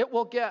harder it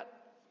will get.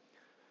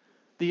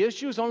 The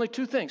issue is only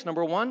 2 things.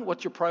 Number 1,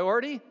 what's your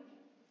priority?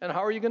 And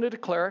how are you going to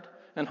declare it?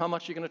 And how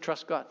much are you going to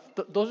trust God?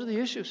 Those are the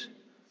issues.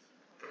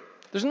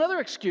 There's another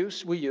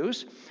excuse we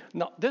use.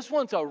 Now, this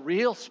one's a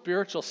real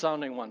spiritual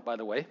sounding one, by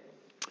the way.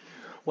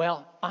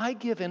 Well, I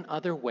give in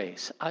other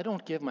ways. I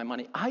don't give my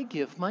money. I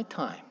give my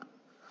time.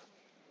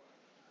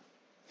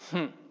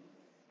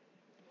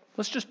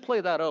 Let's just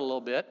play that out a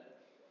little bit.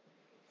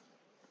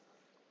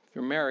 If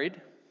you're married,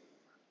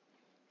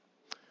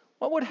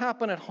 what would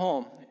happen at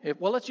home?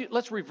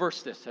 Let's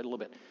reverse this a little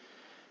bit.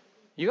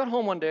 You got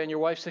home one day and your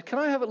wife said, "Can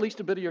I have at least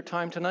a bit of your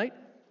time tonight?"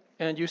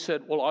 And you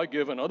said, "Well, I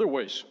give in other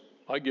ways."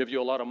 I give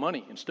you a lot of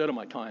money instead of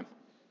my time.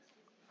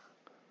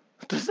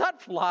 Does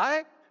that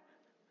fly?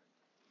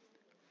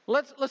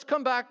 Let's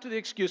come back to the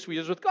excuse we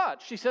use with God.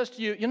 She says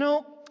to you,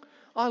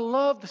 I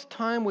love this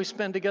time we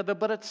spend together,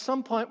 but at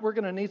some point we're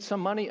going to need some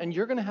money and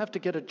you're going to have to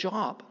get a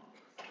job.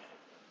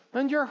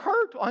 And you're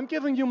hurt. I'm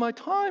giving you my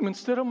time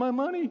instead of my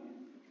money.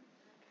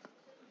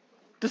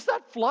 Does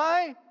that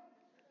fly?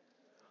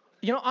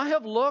 I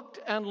have looked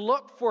and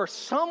looked for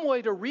some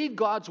way to read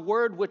God's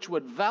word which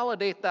would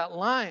validate that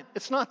line.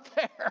 It's not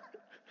there.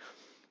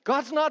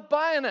 God's not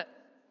buying it.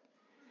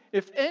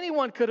 If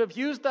anyone could have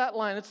used that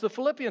line, it's the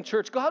Philippian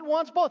church. God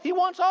wants both. He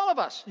wants all of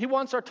us. He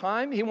wants our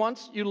time. He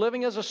wants you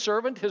living as a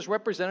servant, his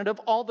representative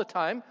all the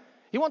time.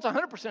 He wants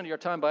 100% of your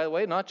time, by the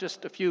way, not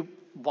just a few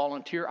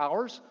volunteer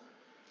hours.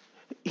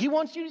 He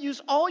wants you to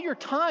use all your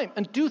time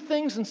and do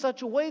things in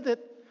such a way that,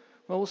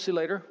 well, we'll see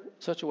later,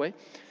 such a way.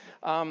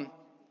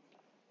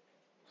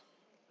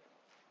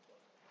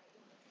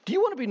 Do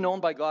you want to be known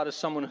by God as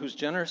someone who's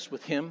generous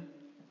with him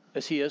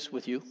as he is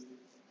with you?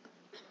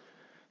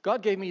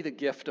 God gave me the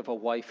gift of a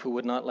wife who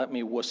would not let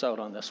me wuss out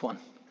on this one.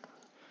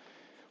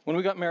 When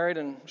we got married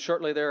and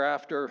shortly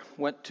thereafter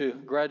went to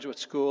graduate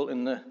school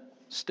in the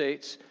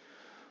States,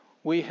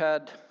 we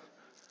had,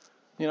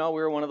 we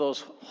were one of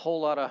those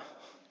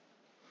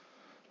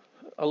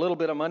a little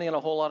bit of money and a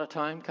whole lot of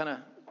time kind of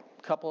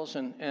couples.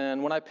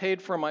 And when I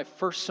paid for my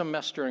first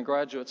semester in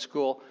graduate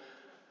school,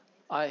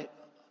 it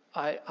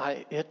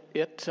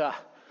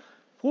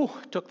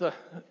took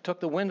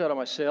the wind out of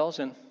my sails,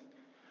 and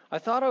I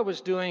thought I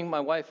was doing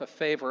my wife a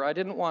favor. I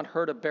didn't want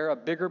her to bear a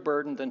bigger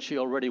burden than she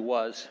already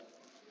was.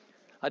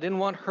 I didn't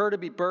want her to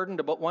be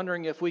burdened about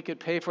wondering if we could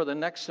pay for the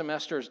next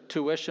semester's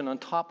tuition on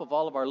top of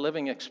all of our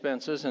living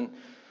expenses. And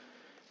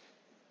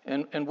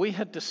we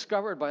had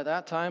discovered by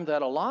that time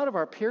that a lot of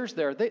our peers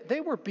there,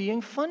 they were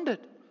being funded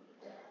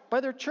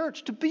by their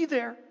church to be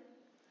there.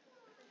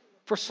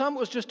 For some, it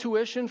was just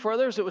tuition. For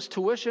others, it was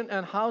tuition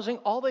and housing.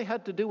 All they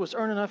had to do was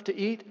earn enough to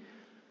eat.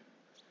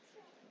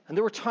 And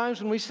there were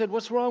times when we said,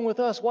 what's wrong with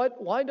us?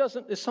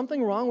 Is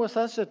something wrong with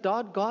us that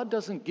God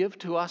doesn't give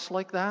to us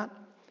like that?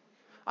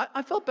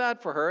 I felt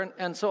bad for her,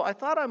 and so I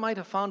thought I might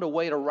have found a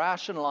way to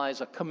rationalize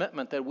a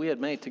commitment that we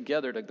had made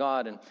together to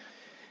God. And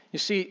you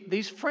see,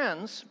 these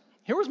friends,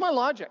 here was my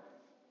logic.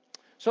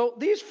 So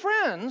these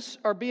friends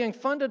are being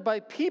funded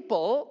by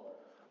people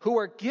who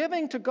are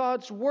giving to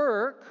God's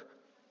work.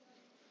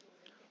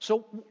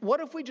 So what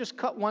if we just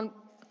cut one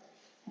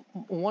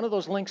of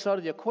those links out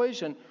of the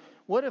equation?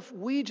 What if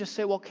we just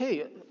say, well,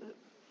 okay,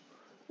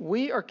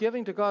 we are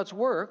giving to God's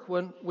work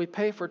when we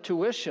pay for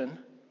tuition.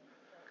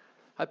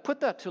 I put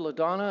that to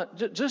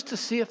LaDonna just to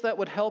see if that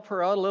would help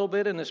her out a little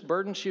bit in this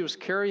burden she was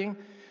carrying.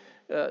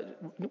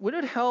 Would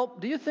it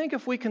help? Do you think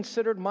if we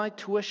considered my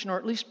tuition, or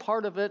at least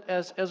part of it,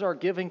 as our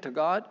giving to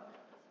God?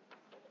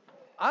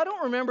 I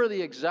don't remember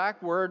the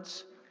exact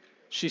words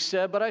she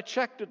said, but I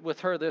checked it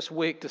with her this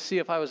week to see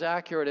if I was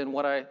accurate in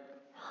what I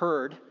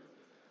heard.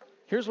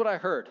 Here's what I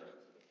heard.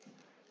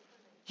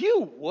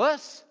 You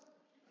wuss?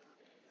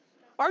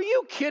 Are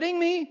you kidding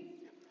me?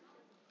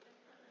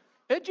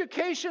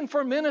 Education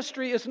for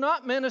ministry is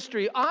not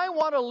ministry. I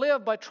want to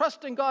live by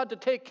trusting God to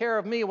take care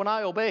of me when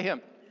I obey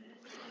him.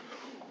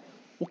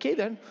 Okay,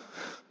 then.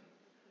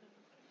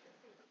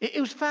 It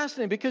was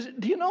fascinating because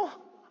do you know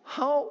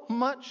how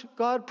much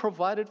God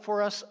provided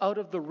for us out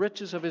of the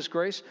riches of his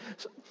grace?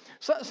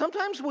 So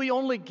sometimes we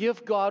only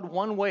give God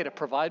one way to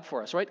provide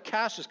for us, right?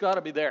 Cash has got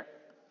to be there.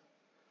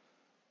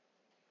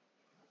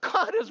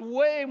 God is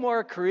way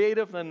more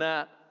creative than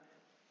that.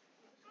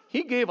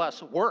 He gave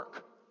us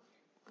work.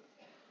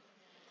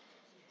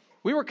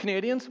 We were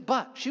Canadians,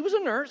 but she was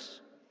a nurse,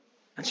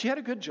 and she had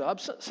a good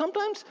job. So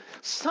sometimes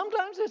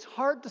it's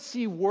hard to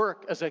see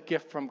work as a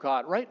gift from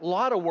God, right? A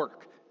lot of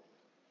work.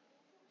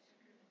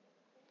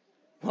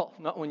 Well,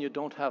 not when you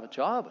don't have a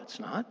job, it's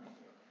not.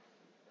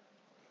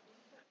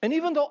 And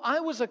even though I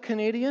was a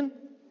Canadian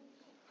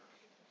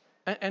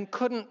and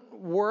couldn't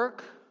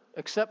work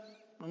except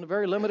in a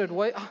very limited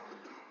way,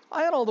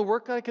 I had all the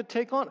work I could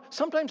take on.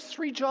 Sometimes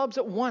 3 jobs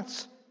at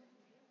once.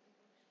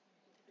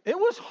 It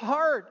was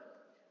hard.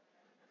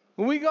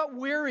 We got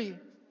weary.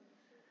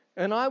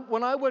 And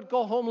when I would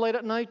go home late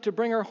at night to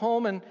bring her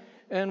home,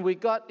 and we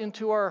got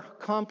into our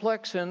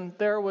complex, and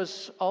there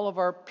was all of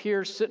our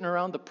peers sitting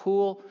around the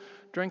pool,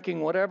 drinking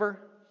whatever.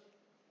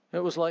 It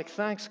was like,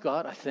 thanks,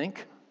 God, I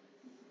think.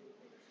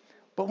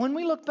 But when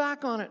we look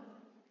back on it,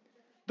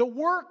 the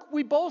work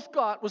we both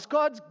got was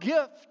God's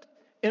gift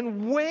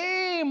in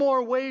way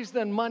more ways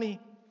than money.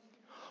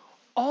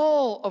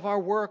 All of our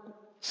work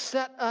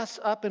set us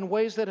up in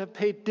ways that have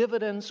paid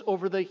dividends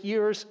over the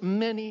years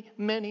many,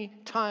 many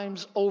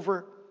times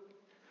over.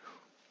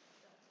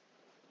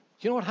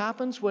 You know what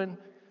happens when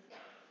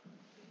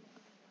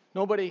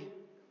you're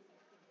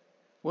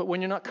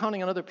not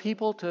counting on other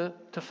people to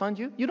fund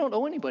you? You don't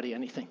owe anybody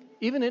anything,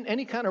 even in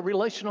any kind of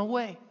relational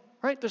way,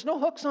 right? There's no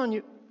hooks on you.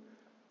 It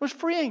was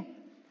freeing.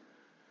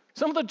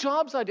 Some of the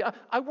jobs I did,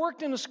 I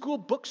worked in a school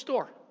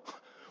bookstore,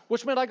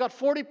 which meant I got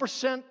 40 to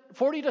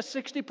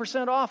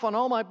 60% off on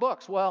all my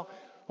books. Well,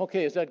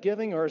 Okay, is that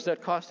giving or is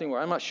that costing more?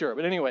 I'm not sure.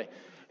 But anyway,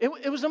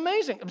 it was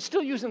amazing. I'm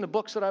still using the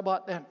books that I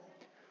bought then.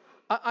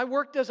 I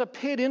worked as a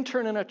paid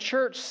intern in a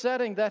church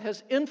setting that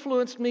has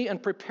influenced me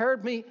and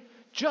prepared me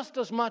just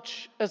as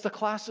much as the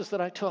classes that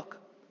I took.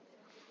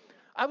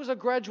 I was a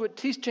graduate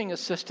teaching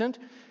assistant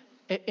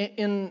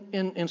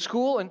in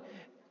school, and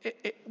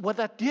what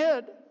that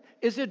did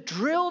is it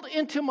drilled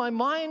into my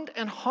mind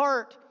and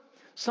heart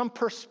some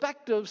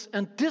perspectives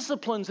and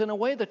disciplines in a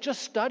way that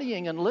just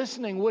studying and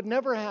listening would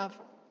never have.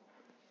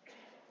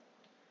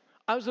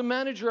 I was a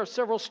manager of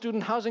several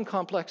student housing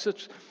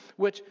complexes,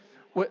 do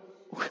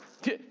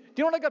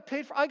you know what I got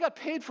paid for? I got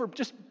paid for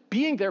just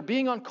being there,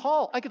 being on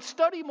call. I could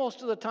study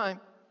most of the time.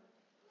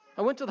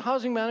 I went to the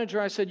housing manager.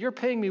 I said, "You're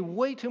paying me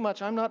way too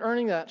much. I'm not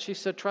earning that." She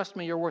said, "Trust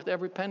me, you're worth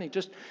every penny.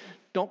 Just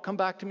don't come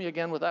back to me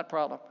again with that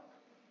problem."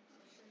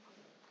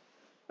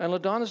 And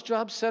LaDonna's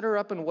job set her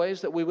up in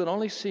ways that we would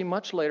only see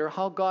much later,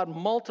 how God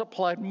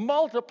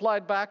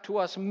multiplied back to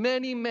us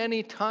many,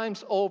 many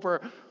times over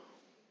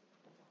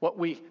what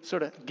we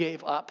sort of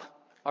gave up,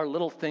 our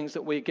little things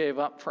that we gave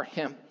up for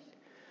Him.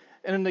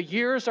 And in the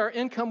years our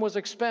income was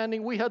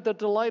expanding, we had the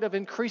delight of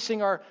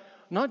increasing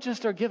not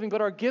just our giving, but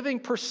our giving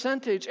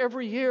percentage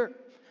every year.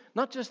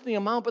 Not just the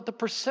amount, but the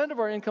percent of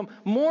our income,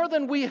 more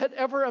than we had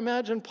ever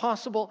imagined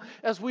possible,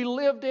 as we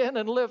lived in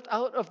and lived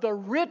out of the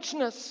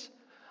richness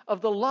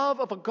of the love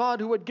of a God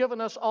who had given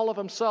us all of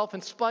Himself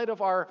in spite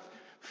of our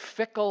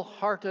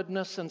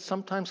fickle-heartedness and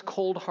sometimes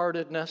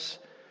cold-heartedness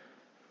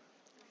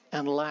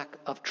and lack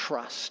of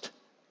trust.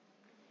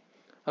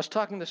 I was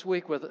talking this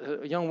week with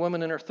a young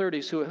woman in her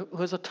 30s who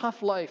has a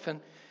tough life,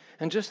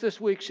 and just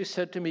this week she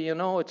said to me, "You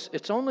know,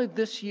 it's only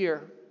this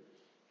year.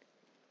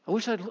 I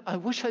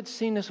wish I'd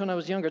seen this when I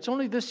was younger. It's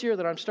only this year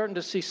that I'm starting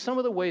to see some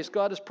of the ways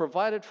God has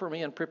provided for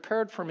me and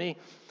prepared for me,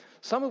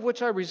 some of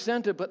which I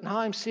resented, but now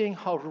I'm seeing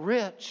how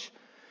rich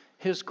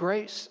His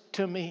grace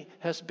to me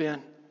has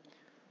been."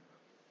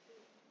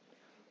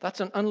 That's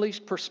an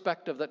unleashed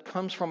perspective that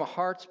comes from a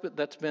heart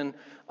that's been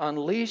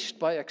unleashed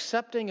by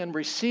accepting and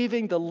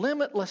receiving the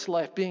limitless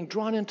life, being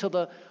drawn into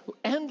the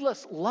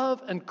endless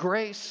love and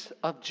grace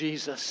of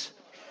Jesus.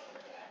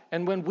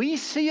 And when we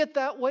see it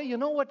that way, you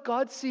know what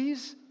God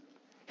sees?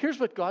 Here's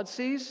what God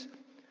sees.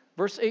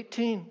 Verse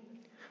 18.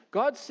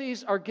 God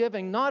sees our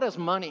giving not as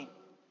money.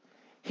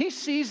 He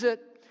sees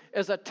it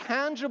as a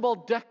tangible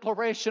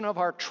declaration of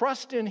our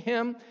trust in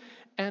Him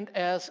and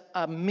as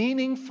a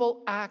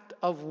meaningful act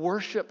of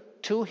worship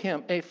to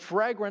Him, a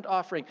fragrant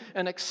offering,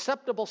 an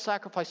acceptable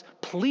sacrifice,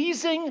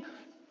 pleasing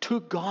to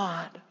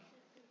God.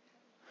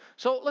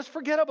 So let's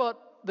forget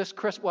about this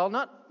Christmas. Well,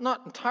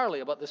 not entirely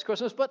about this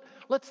Christmas, but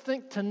let's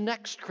think to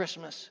next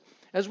Christmas.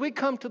 As we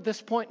come to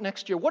this point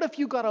next year, what if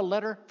you got a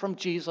letter from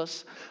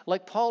Jesus,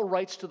 like Paul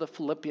writes to the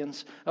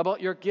Philippians,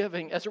 about your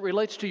giving as it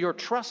relates to your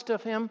trust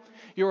of Him,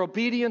 your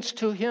obedience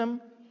to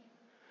Him,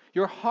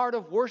 your heart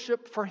of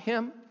worship for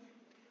Him?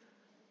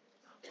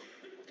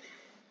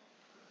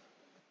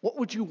 What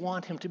would you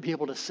want Him to be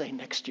able to say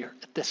next year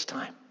at this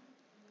time?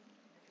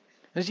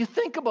 As you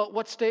think about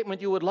what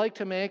statement you would like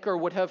to make or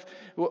would have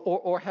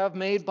or have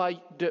made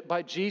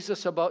by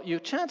Jesus about you,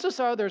 chances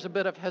are there's a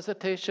bit of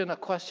hesitation, a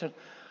question.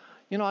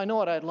 You know, I know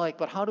what I'd like,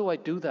 but how do I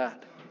do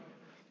that?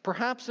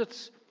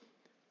 Perhaps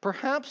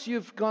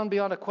you've gone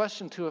beyond a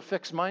question to a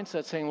fixed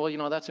mindset saying, well, you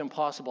know, that's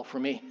impossible for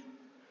me.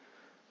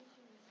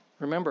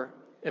 Remember,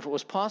 if it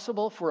was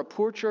possible for a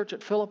poor church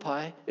at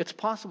Philippi, it's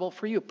possible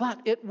for you. But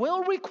it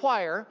will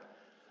require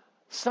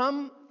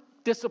some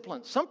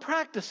disciplines, some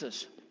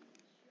practices.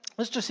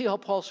 Let's just see how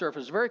Paul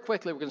surfaces. Very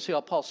quickly, we're going to see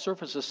how Paul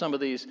surfaces some of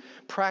these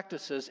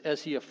practices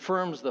as he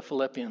affirms the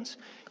Philippians.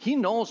 He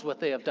knows what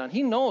they have done.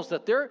 He knows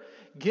that their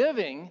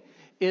giving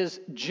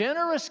is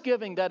generous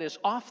giving that is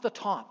off the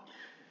top.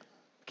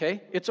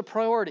 Okay? It's a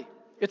priority.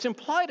 It's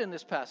implied in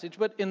this passage,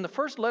 but in the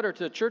first letter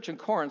to the church in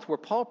Corinth, where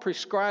Paul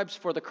prescribes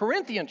for the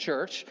Corinthian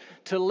church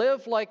to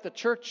live like the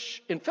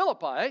church in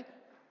Philippi,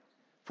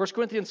 1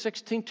 Corinthians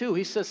 16:2,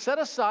 he says, set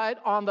aside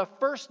on the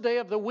first day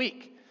of the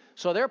week.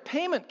 So their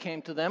payment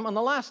came to them on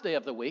the last day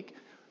of the week.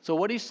 So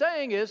what he's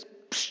saying is,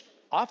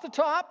 off the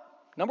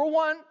top, number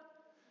one,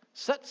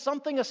 set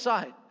something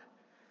aside.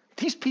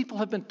 These people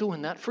have been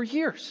doing that for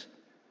years.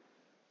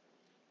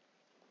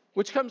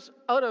 Which comes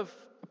out of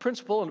a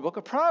principle in the book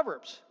of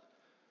Proverbs,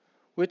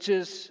 which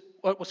is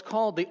what was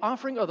called the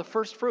offering of the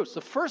first fruits.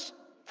 The first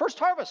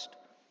harvest,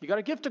 you got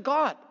to give to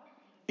God.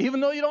 Even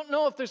though you don't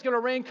know if there's going to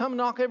rain come and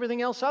knock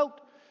everything else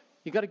out,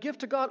 you got to give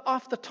to God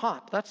off the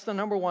top. That's the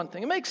number one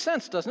thing. It makes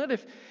sense, doesn't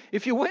it?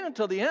 If you wait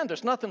until the end,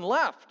 there's nothing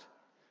left.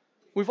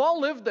 We've all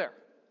lived there.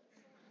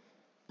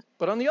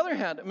 But on the other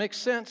hand, it makes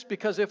sense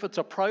because if it's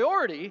a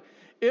priority,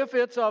 if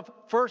it's of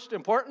first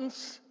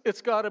importance,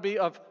 it's got to be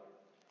of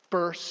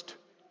first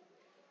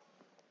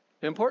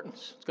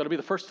importance. It's got to be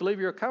the first to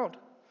leave your account.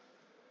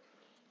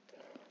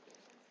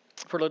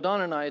 For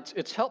LaDonna and I,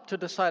 it's helped to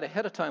decide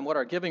ahead of time what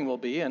our giving will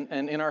be. And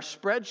in our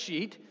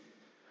spreadsheet,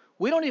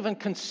 we don't even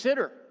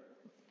consider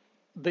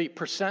the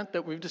percent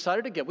that we've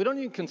decided to give. We don't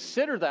even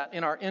consider that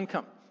in our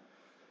income.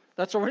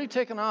 That's already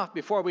taken off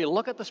before we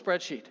look at the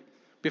spreadsheet.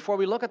 before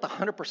we look at the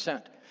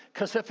 100%.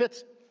 Because if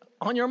it's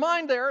on your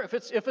mind there, if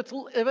it's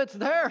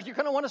there, you're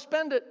going to want to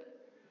spend it.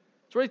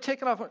 It's already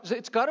taken off.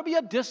 It's got to be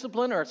a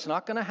discipline or it's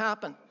not going to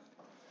happen.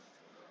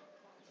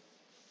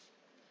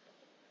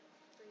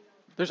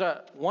 There's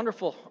a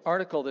wonderful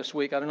article this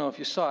week, I don't know if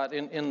you saw it,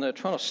 in the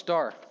Toronto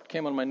Star. It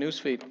came on my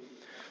newsfeed.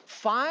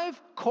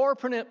 5 core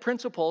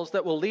principles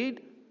that will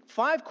lead,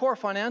 5 core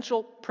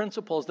financial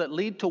principles that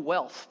lead to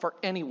wealth for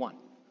anyone.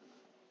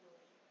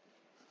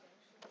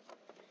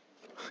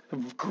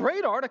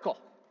 Great article.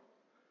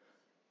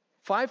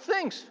 5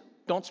 things.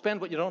 Don't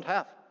spend what you don't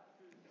have.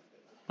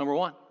 Number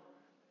 1.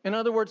 In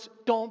other words,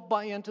 don't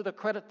buy into the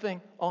credit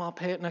thing. Oh, I'll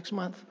pay it next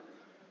month.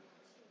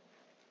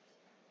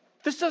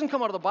 This doesn't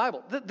come out of the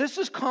Bible. This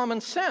is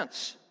common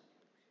sense.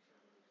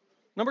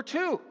 Number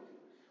 2,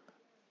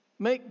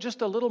 make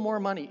just a little more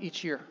money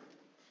each year.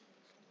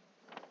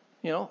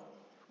 You know,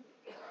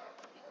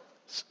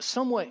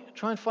 some way.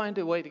 Try and find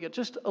a way to get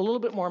just a little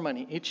bit more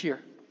money each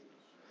year.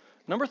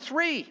 Number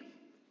 3,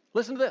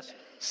 listen to this.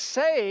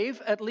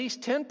 Save at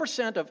least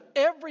 10% of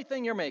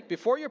everything you make.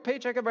 Before your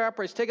paycheck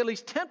evaporates, take at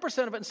least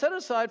 10% of it and set it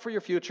aside for your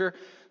future,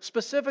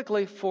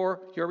 specifically for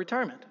your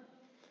retirement.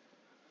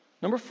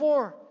 Number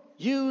 4,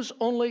 use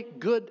only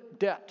good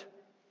debt.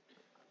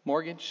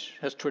 Mortgage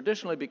has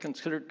traditionally been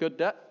considered good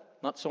debt.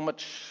 Not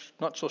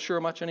so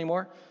sure much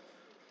anymore.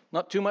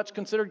 Not too much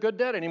considered good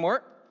debt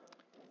anymore.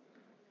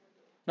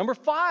 Number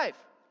 5,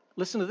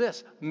 listen to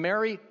this.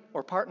 Marry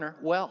or partner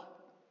well.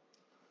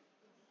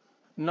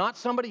 Not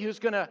somebody who's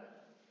going to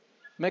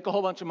make a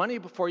whole bunch of money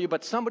for you,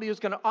 but somebody who's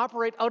going to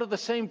operate out of the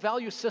same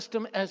value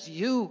system as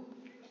you.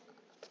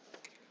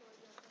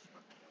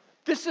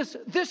 This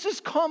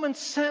is common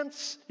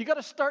sense. You got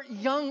to start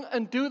young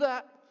and do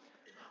that.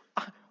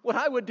 What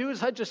I would do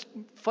is I'd just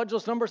fudge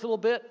those numbers a little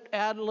bit,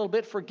 add a little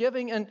bit for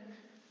giving, and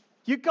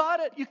you got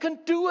it. You can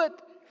do it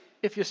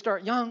if you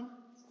start young.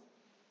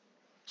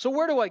 So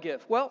where do I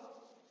give? Well,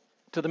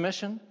 to the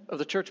mission of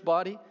the church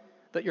body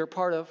that you're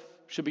part of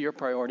should be your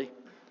priority.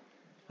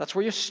 That's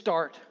where you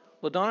start.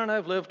 LaDonna and I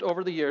have lived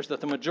over the years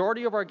that the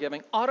majority of our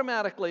giving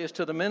automatically is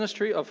to the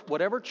ministry of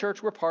whatever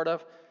church we're part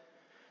of,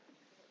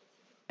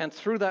 and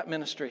through that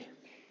ministry.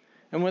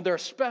 And when there are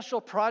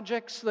special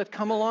projects that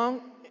come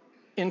along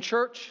in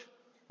church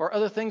or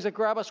other things that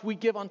grab us, we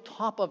give on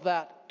top of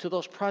that to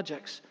those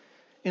projects,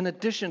 in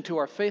addition to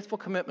our faithful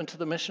commitment to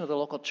the mission of the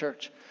local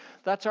church.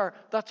 That's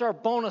our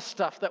bonus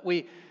stuff that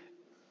we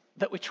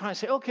try and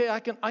say, okay,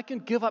 I can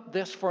give up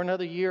this for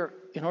another year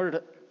in order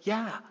to,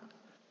 yeah,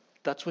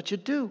 that's what you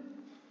do.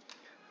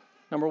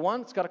 Number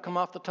 1, it's got to come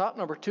off the top.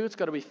 Number 2, it's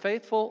got to be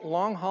faithful,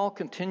 long-haul,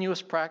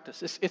 continuous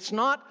practice. It's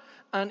not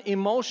an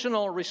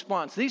emotional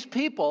response. These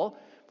people,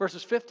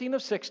 verses 15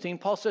 of 16,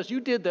 Paul says, you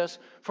did this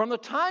from the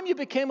time you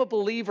became a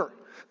believer.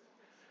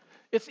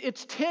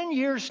 It's 10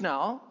 years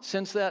now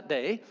since that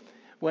day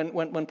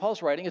when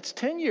Paul's writing. It's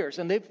 10 years,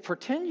 and for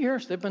 10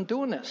 years they've been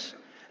doing this.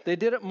 They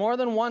did it more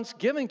than once,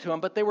 giving to him,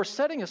 but they were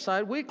setting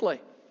aside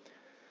weekly.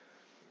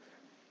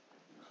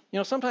 You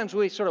know, sometimes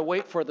we sort of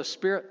wait for the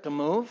Spirit to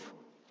move,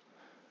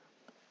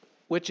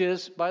 which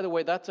is, by the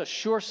way, that's a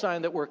sure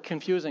sign that we're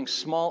confusing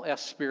small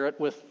s Spirit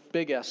with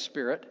big S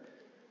Spirit.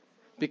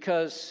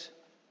 Because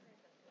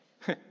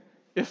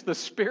if the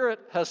Spirit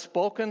has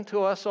spoken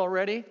to us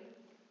already,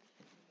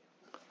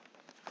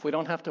 we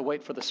don't have to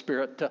wait for the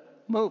Spirit to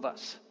move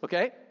us,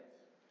 okay?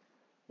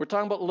 We're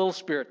talking about the little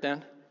Spirit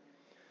then.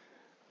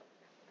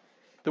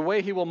 The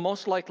way he will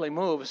most likely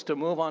move is to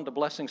move on to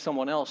blessing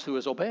someone else who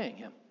is obeying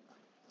him.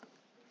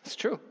 It's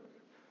true.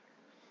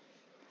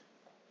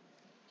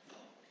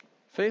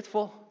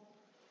 Faithful,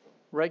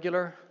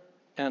 regular,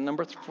 and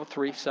number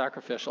 3,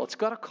 sacrificial. It's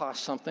got to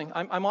cost something.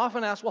 I'm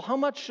often asked, well, how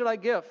much should I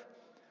give?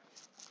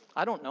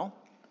 I don't know.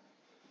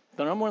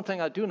 The number one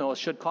thing I do know is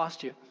it should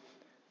cost you.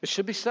 It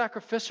should be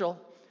sacrificial.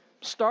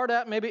 Start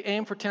at, maybe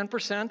aim for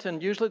 10%,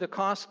 and usually the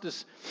cost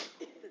is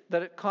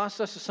that it costs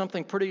us is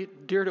something pretty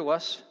dear to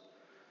us.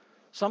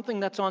 Something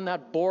that's on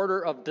that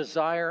border of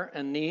desire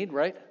and need,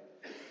 right?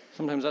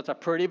 Sometimes that's a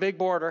pretty big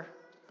border.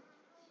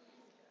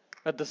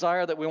 A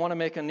desire that we want to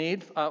make a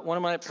need. One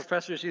of my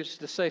professors used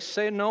to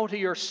say no to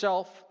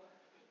yourself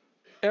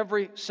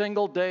every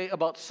single day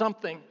about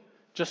something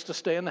just to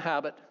stay in the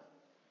habit.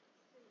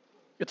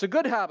 It's a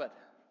good habit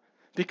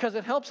because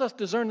it helps us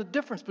discern the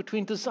difference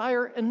between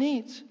desire and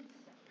needs.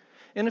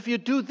 And if you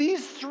do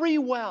these 3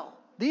 well,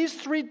 these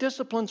 3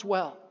 disciplines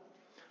well,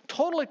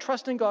 totally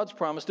trusting God's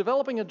promise,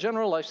 developing a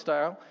general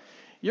lifestyle,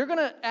 you're going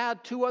to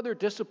add 2 other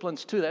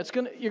disciplines to that.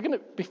 You're going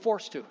to be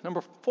forced to.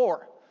 Number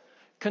 4,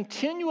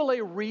 continually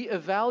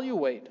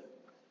reevaluate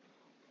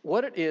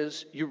what it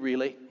is you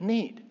really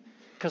need.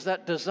 Because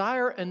that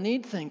desire and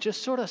need thing,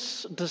 just sort of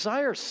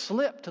desires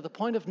slip to the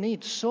point of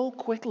need so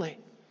quickly.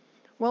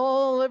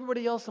 Well,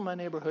 everybody else in my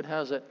neighborhood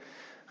has it.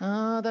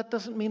 That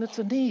doesn't mean it's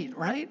a need,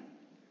 right?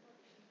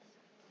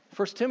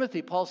 1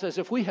 Timothy, Paul says,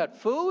 if we had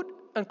food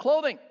and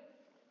clothing,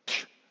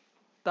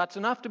 that's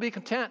enough to be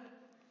content.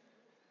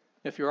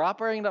 If you're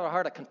operating out of a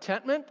heart of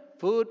contentment,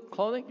 food,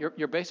 clothing,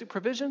 your basic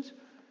provisions,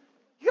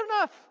 you got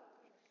enough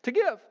to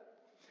give.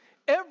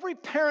 Every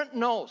parent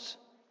knows.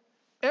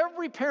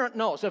 Every parent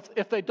knows.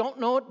 If they don't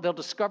know it, they'll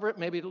discover it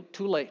maybe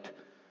too late.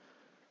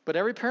 But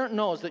every parent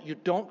knows that you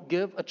don't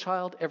give a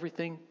child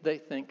everything they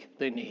think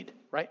they need,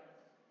 right?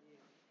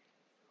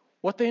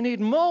 What they need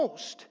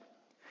most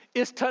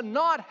is to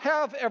not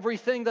have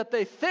everything that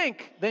they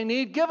think they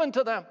need given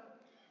to them.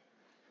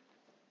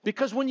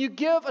 Because when you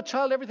give a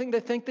child everything they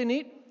think they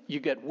need, you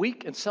get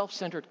weak and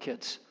self-centered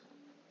kids.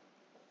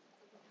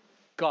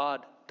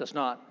 God does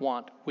not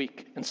want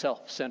weak and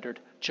self-centered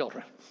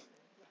children.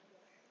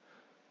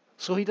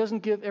 So he doesn't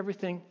give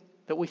everything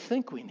that we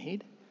think we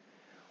need.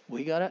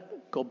 We got to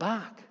go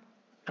back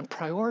and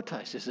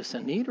prioritize. Is this a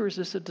need or is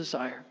this a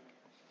desire?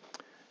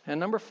 And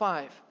number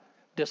 5,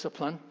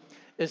 discipline,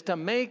 is to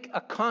make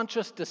a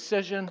conscious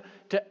decision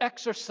to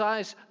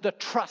exercise the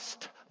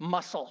trust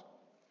muscle.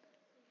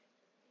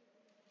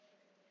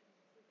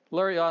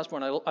 Larry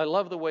Osborne, I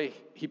love the way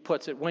he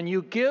puts it. When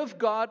you give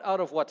God out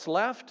of what's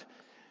left,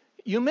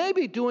 you may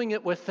be doing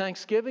it with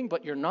thanksgiving,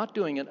 but you're not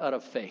doing it out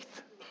of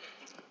faith.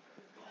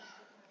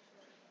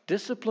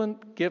 Disciplined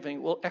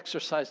giving will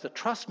exercise the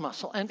trust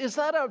muscle. And is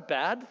that a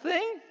bad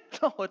thing?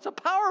 No, it's a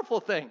powerful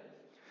thing.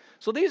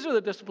 So these are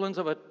the disciplines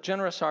of a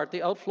generous heart,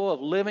 the outflow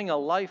of living a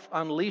life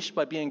unleashed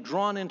by being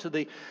drawn into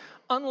the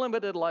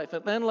unlimited life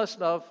and endless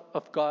love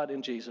of God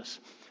in Jesus.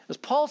 As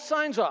Paul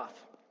signs off,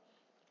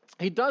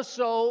 he does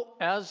so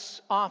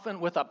as often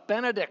with a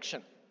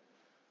benediction.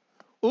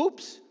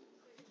 Oops,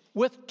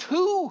 with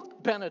 2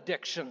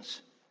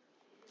 benedictions.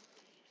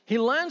 He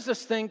lands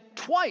this thing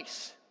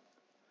twice.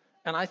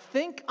 And I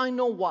think I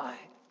know why.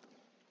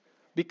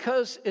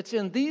 Because it's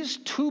in these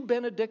 2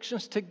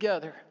 benedictions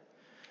together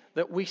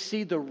that we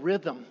see the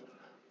rhythm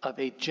of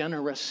a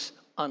generous,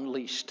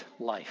 unleashed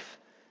life.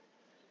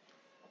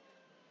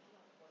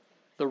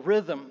 The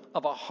rhythm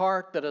of a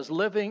heart that is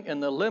living in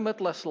the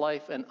limitless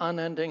life and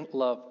unending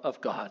love of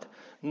God.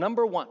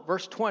 Number 1,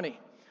 verse 20.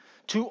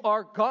 To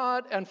our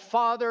God and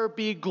Father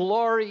be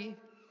glory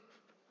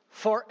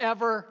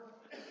forever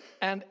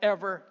and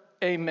ever.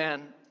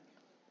 Amen.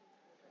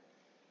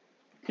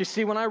 You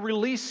see, when I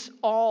release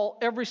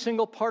every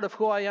single part of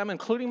who I am,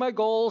 including my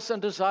goals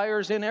and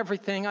desires in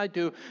everything I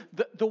do,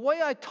 the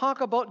way I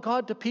talk about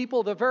God to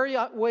people, the very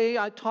way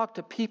I talk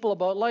to people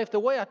about life, the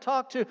way I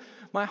talk to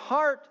my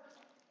heart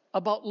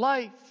about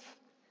life,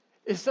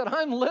 is that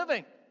I'm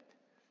living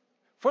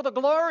for the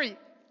glory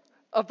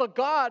of the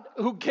God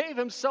who gave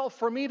himself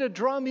for me to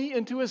draw me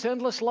into his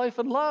endless life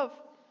and love.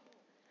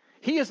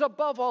 He is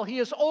above all. He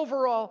is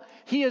over all.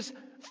 He is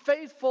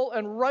faithful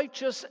and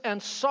righteous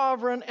and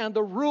sovereign and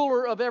the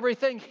ruler of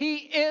everything. He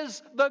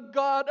is the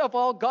God of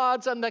all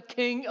gods and the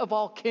King of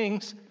all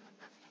kings.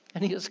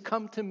 And he has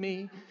come to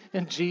me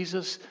in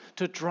Jesus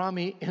to draw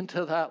me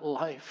into that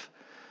life.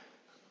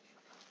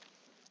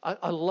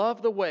 I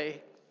love the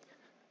way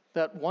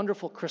that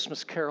wonderful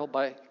Christmas carol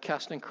by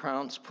Casting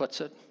Crowns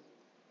puts it.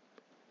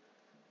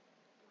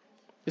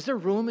 Is there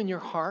room in your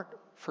heart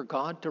for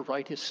God to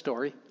write his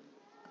story?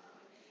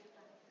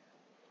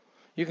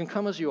 You can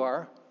come as you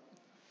are,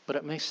 but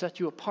it may set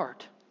you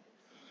apart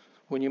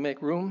when you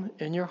make room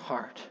in your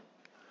heart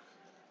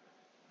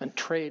and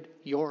trade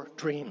your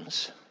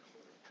dreams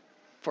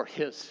for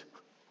his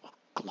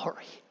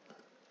glory.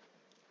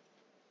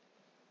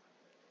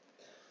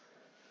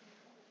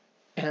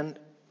 And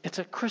it's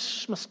at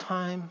Christmas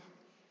time,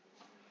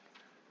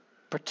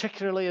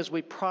 particularly as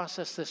we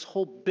process this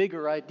whole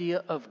bigger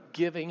idea of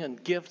giving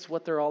and gifts,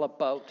 what they're all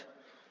about,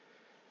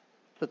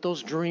 that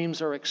those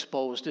dreams are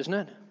exposed, isn't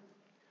it?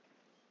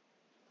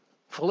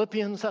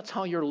 Philippians, that's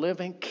how you're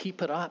living.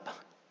 Keep it up.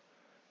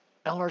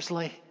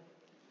 Ellerslie,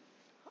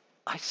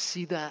 I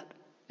see that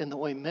in the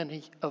way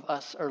many of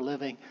us are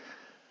living.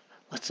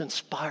 Let's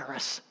inspire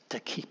us to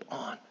keep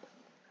on.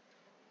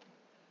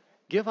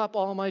 Give up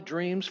all my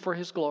dreams for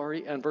his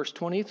glory. And verse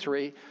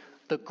 23,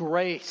 the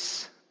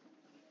grace,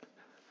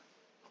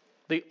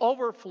 the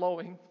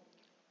overflowing,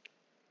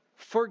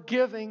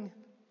 forgiving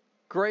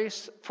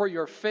grace for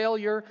your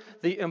failure,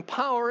 the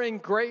empowering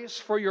grace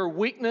for your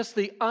weakness,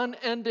 the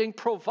unending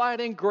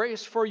providing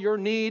grace for your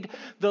need,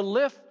 the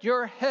lift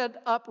your head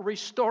up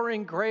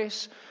restoring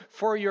grace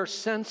for your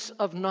sense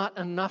of not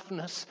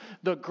enoughness.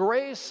 The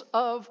grace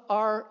of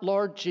our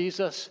Lord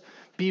Jesus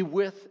be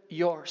with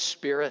your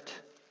spirit.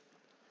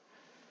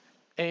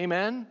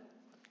 Amen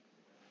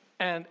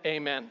and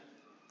amen.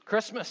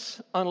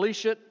 Christmas,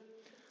 unleash it.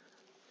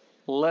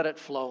 Let it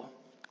flow.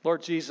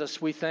 Lord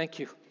Jesus, we thank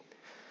you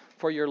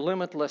for your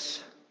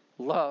limitless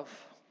love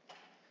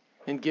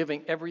in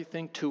giving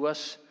everything to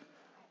us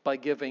by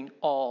giving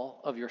all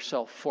of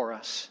yourself for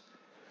us.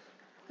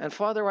 And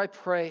Father, I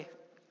pray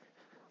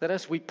that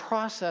as we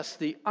process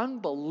the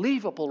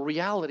unbelievable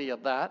reality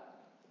of that,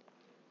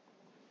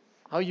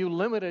 how you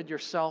limited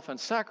yourself and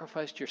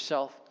sacrificed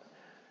yourself,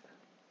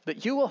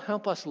 that you will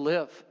help us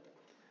live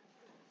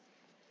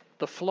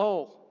the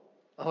flow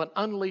of an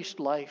unleashed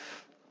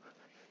life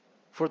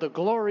for the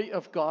glory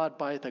of God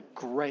by the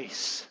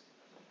grace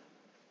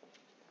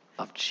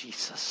of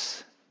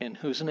Jesus, in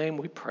whose name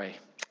we pray.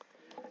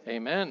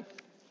 Amen.